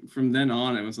from then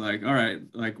on, it was like, all right,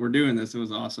 like we're doing this. It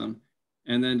was awesome.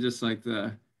 And then just like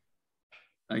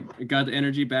I got the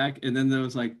energy back. And then there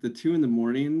was like the 2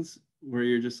 a.m. where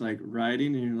you're just like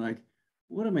riding and you're like,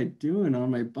 what am I doing on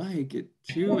my bike at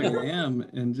 2 a.m.?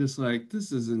 And just like,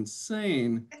 this is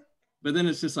insane. But then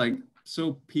it's just like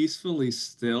so peacefully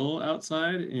still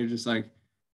outside. And you're just like,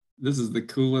 this is the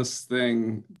coolest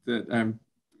thing that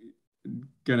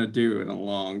gonna do in a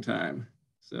long time.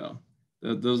 So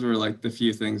those were like the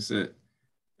few things that,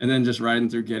 and then just riding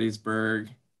through Gettysburg,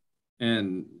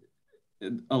 and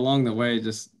along the way,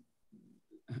 just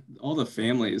all the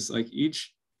families, like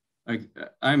each, like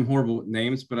I'm horrible with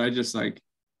names, but I just like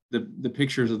the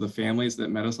pictures of the families that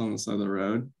met us on the side of the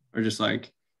road are just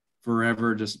like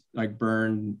forever just like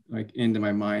burned like into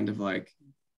my mind of like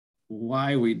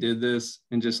why we did this,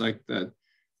 and just like the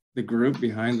group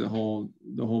behind the whole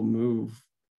move,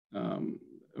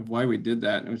 of why we did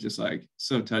that. And it was just like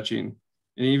so touching.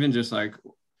 And even just like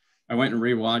I went and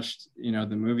rewatched, you know,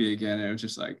 the movie again, and it was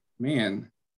just like, man,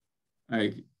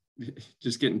 I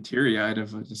just getting teary-eyed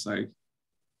of just like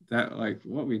that, like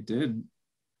what we did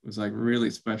was like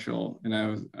really special.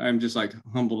 And I'm just like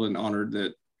humbled and honored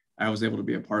that I was able to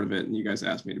be a part of it, and you guys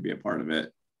asked me to be a part of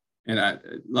it. And I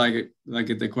like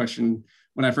the question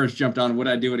when I first jumped on, would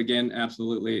I do it again?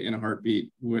 Absolutely, in a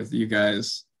heartbeat with you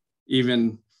guys,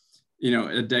 even, you know,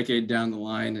 a decade down the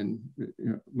line, and you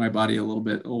know, my body a little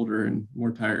bit older and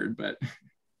more tired, but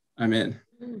I'm in.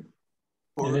 And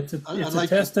it's a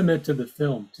testament to the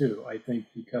film too, I think,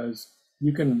 because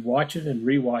you can watch it and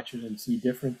rewatch it and see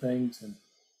different things, and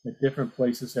at different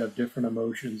places have different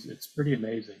emotions. It's pretty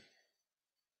amazing.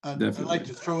 I'd like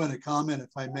to throw in a comment,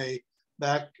 if I may,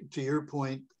 back to your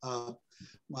point,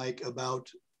 Mike, about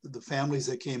the families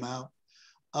that came out.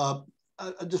 I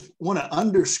just want to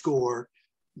underscore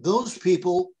those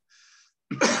people.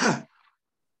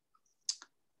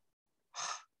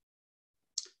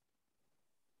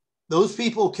 Those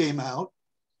people came out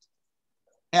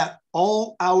at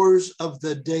all hours of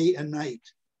the day and night.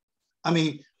 I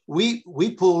mean,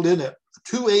 we pulled in at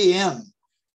 2 a.m.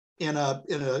 in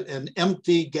an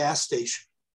empty gas station,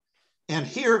 and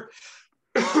here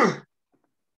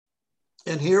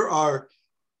are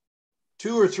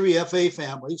 2 or 3 FA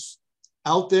families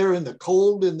out there in the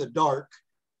cold, in the dark,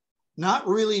 not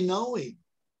really knowing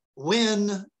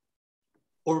when,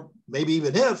 or maybe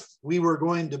even if, we were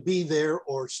going to be there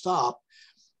or stop.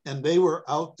 And they were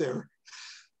out there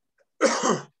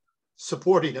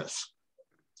supporting us.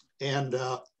 And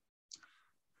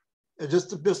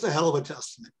just a hell of a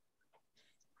testament.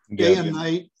 Day and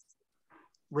night,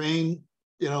 rain,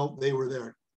 you know, they were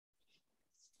there.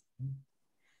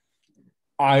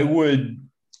 I would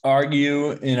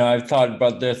argue, and I've thought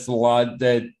about this a lot,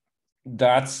 that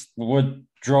that's what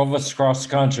drove us cross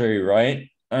country, right?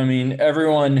 I mean,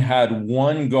 everyone had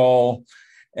one goal,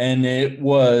 and it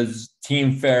was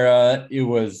Team FARA. It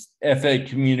was FA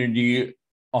community,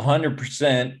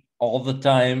 100% all the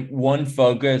time, one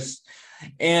focus.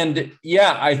 And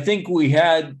yeah, I think we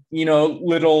had, you know,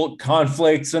 little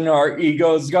conflicts, and our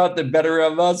egos got the better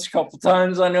of us a couple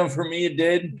times. I know for me it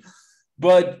did.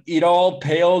 But it all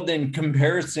paled in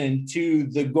comparison to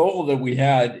the goal that we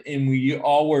had, and we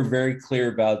all were very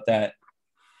clear about that.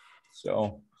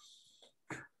 So,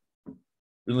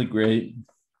 really great.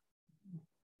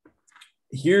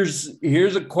 Here's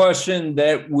a question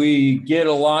that we get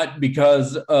a lot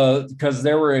because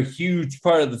they were a huge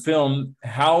part of the film.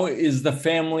 How is the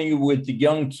family with the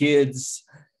young kids,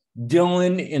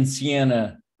 Dylan and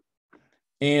Sienna?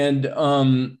 And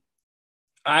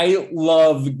I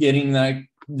love getting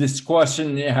this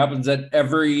question. It happens at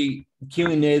every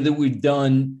Q&A that we've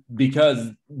done because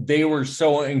they were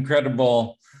so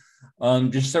incredible.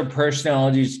 Just their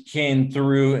personalities came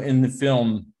through in the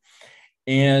film.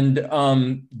 And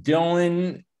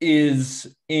Dylan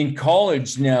is in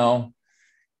college now,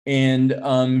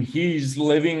 and he's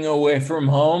living away from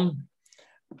home.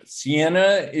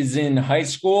 Sienna is in high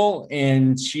school,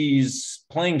 and she's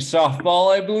playing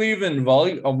softball, I believe, and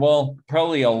volleyball, well,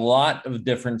 probably a lot of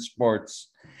different sports.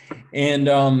 And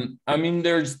I mean,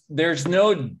 there's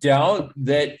no doubt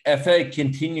that FA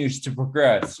continues to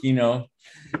progress. You know,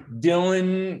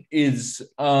 Dylan is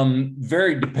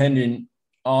very dependent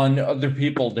on other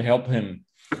people to help him,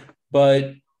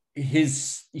 but he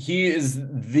is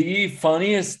the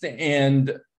funniest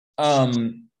and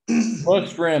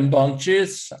most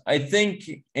rambunctious, I think,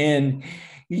 and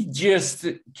he just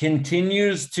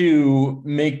continues to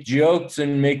make jokes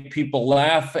and make people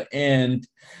laugh and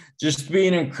just be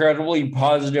an incredibly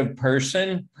positive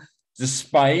person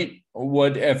despite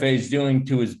what FA is doing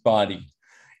to his body.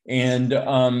 And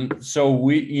so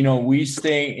we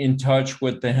stay in touch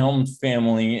with the Helms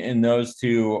family, and those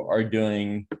two are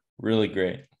doing really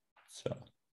great. So,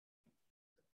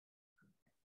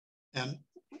 and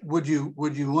would you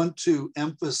want to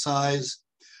emphasize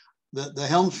that the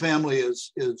Helms family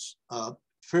is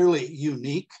fairly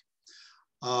unique?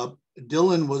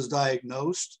 Dylan was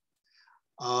diagnosed,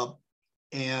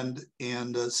 and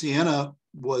Sienna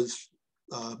was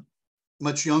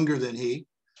much younger than he.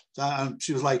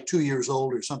 She was like 2 years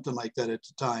old or something like that at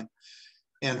the time.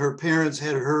 And her parents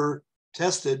had her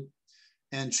tested,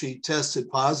 and she tested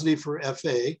positive for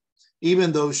FA,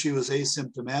 even though she was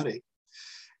asymptomatic.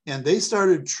 And they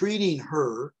started treating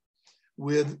her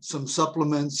with some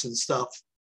supplements and stuff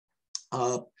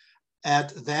at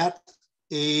that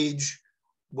age,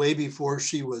 way before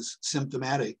she was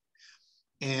symptomatic.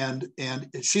 And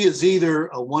she is either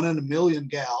a 1 in a million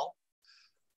gal,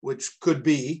 which could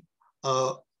be,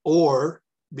 or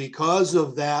because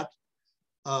of that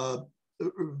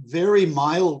very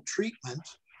mild treatment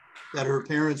that her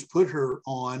parents put her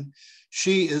on,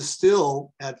 she is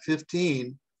still at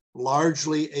 15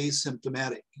 largely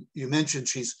asymptomatic. You mentioned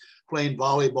she's playing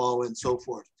volleyball and so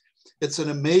forth. It's an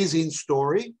amazing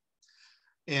story.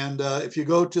 And if you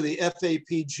go to the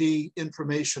FAPG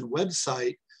information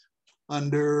website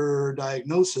under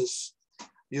diagnosis,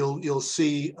 you'll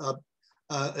see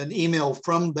an email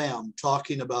from them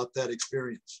talking about that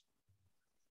experience.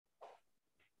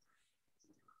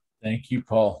 Thank you,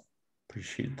 Paul.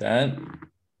 Appreciate that.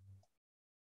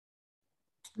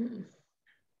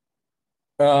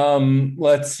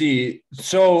 Let's see.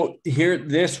 So here,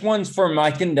 this one's for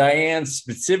Mike and Diane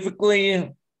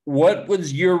specifically. What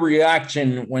was your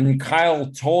reaction when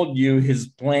Kyle told you his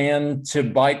plan to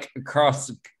bike across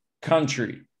the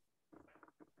country?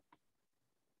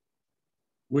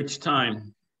 Which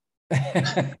time?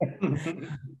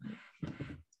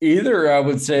 Either, I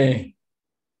would say.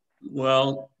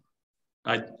 Well,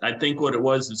 I think what it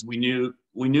was is we knew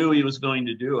he was going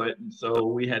to do it, and so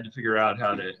we had to figure out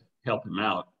how to help him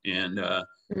out. And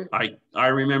I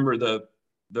remember the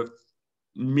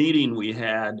meeting we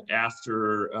had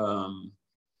after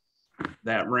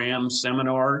that RAM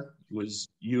seminar. It was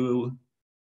you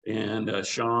and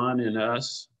Sean and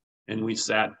us, and we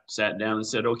sat down and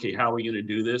said, okay, how are we going to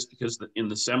do this? Because in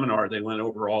the seminar they went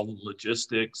over all the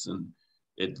logistics, and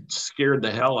it scared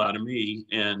the hell out of me.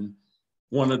 And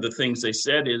one of the things they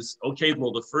said is, okay,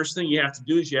 well, the first thing you have to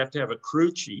do is you have to have a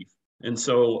crew chief. And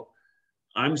so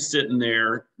I'm sitting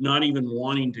there not even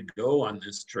wanting to go on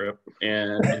this trip,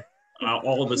 and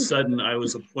all of a sudden I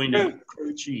was appointed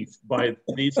crew chief by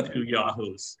these two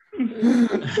yahoos.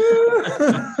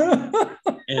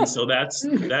 And so that's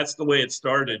the way it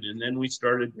started. And then we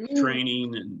started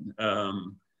training, and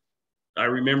I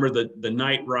remember the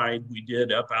night ride we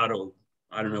did up out of,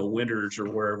 I don't know, Winters or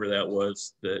wherever that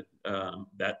was, that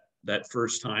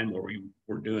first time where we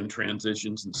were doing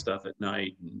transitions and stuff at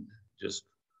night, and just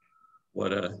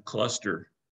what a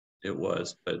cluster it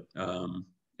was. But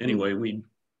anyway, we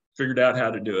figured out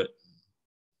how to do it.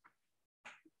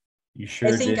 You sure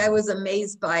I think did. I was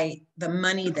amazed by the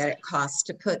money that it costs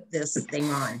to put this thing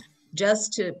on,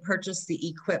 just to purchase the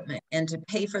equipment and to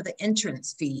pay for the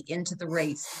entrance fee into the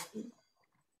race.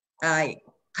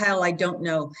 Kyle, I don't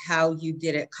know how you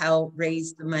did it. Kyle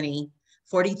raised the money.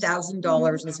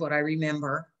 $40,000 is what I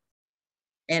remember.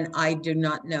 And I do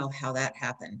not know how that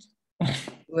happened. It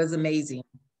was amazing.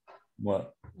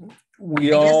 What? I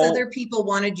guess other people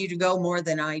wanted you to go more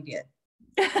than I did.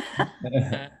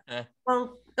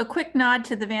 Well, a quick nod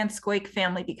to the Van Scoik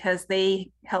family, because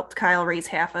they helped Kyle raise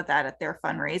half of that at their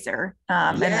fundraiser.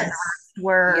 And then the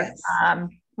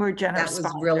rest were generous That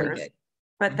was sponsors. really good.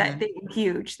 But that they were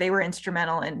huge. They were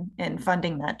instrumental in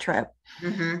funding that trip.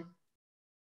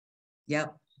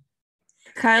 Yep.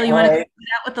 Kyle, you want to come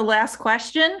out with the last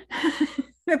question?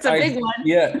 That's a big one.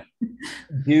 Yeah.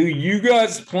 Do you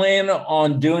guys plan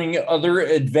on doing other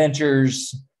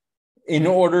adventures in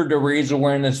order to raise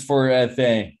awareness for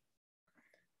FA?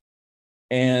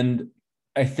 And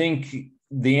I think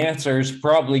the answer is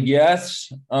probably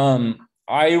yes.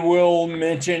 I will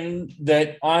mention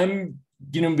that I'm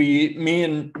going to be me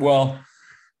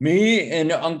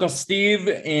and Uncle Steve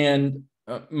and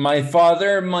my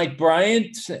father, Mike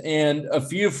Bryant, and a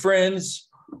few friends.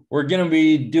 We're going to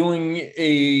be doing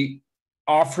a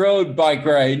off-road bike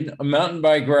ride, a mountain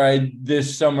bike ride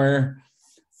this summer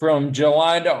from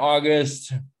July to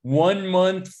August, 1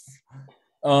 month.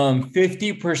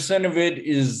 50% of it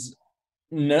is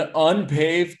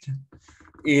unpaved.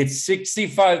 It's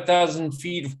 65,000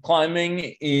 feet of climbing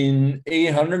in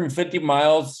 850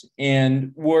 miles,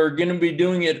 and we're going to be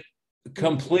doing it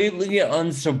completely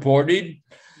unsupported.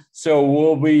 So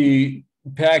we'll be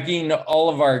packing all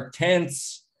of our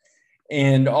tents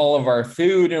and all of our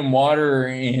food and water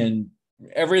and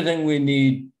everything we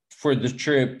need for the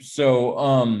trip.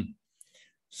 So,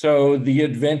 so the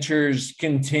adventures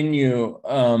continue.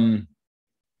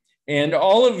 And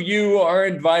all of you are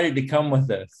invited to come with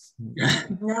us.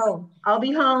 No, I'll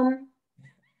be home.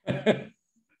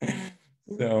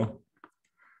 So,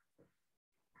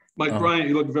 Mike Bryant,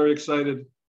 you look very excited.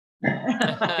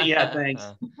 Yeah, thanks.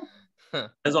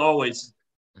 As always.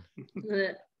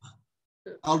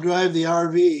 I'll drive the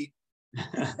RV.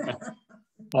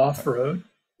 Off-road.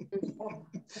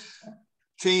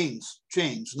 Chains,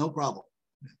 no problem.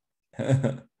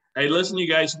 Hey, listen, you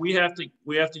guys, we have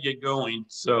to get going.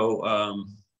 So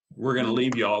we're gonna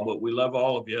leave y'all, but we love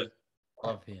all of you.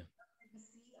 Love you.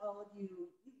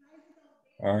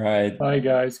 All right. Bye,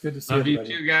 guys. Good to see Love everybody.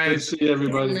 you too, guys. Good to see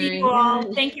everybody. Thank you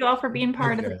all. Thank you all for being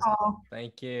part of the call.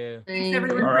 Thank you. Thanks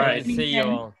everyone. All for right. tuning See you in.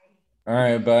 all. All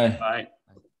right. Bye. Bye.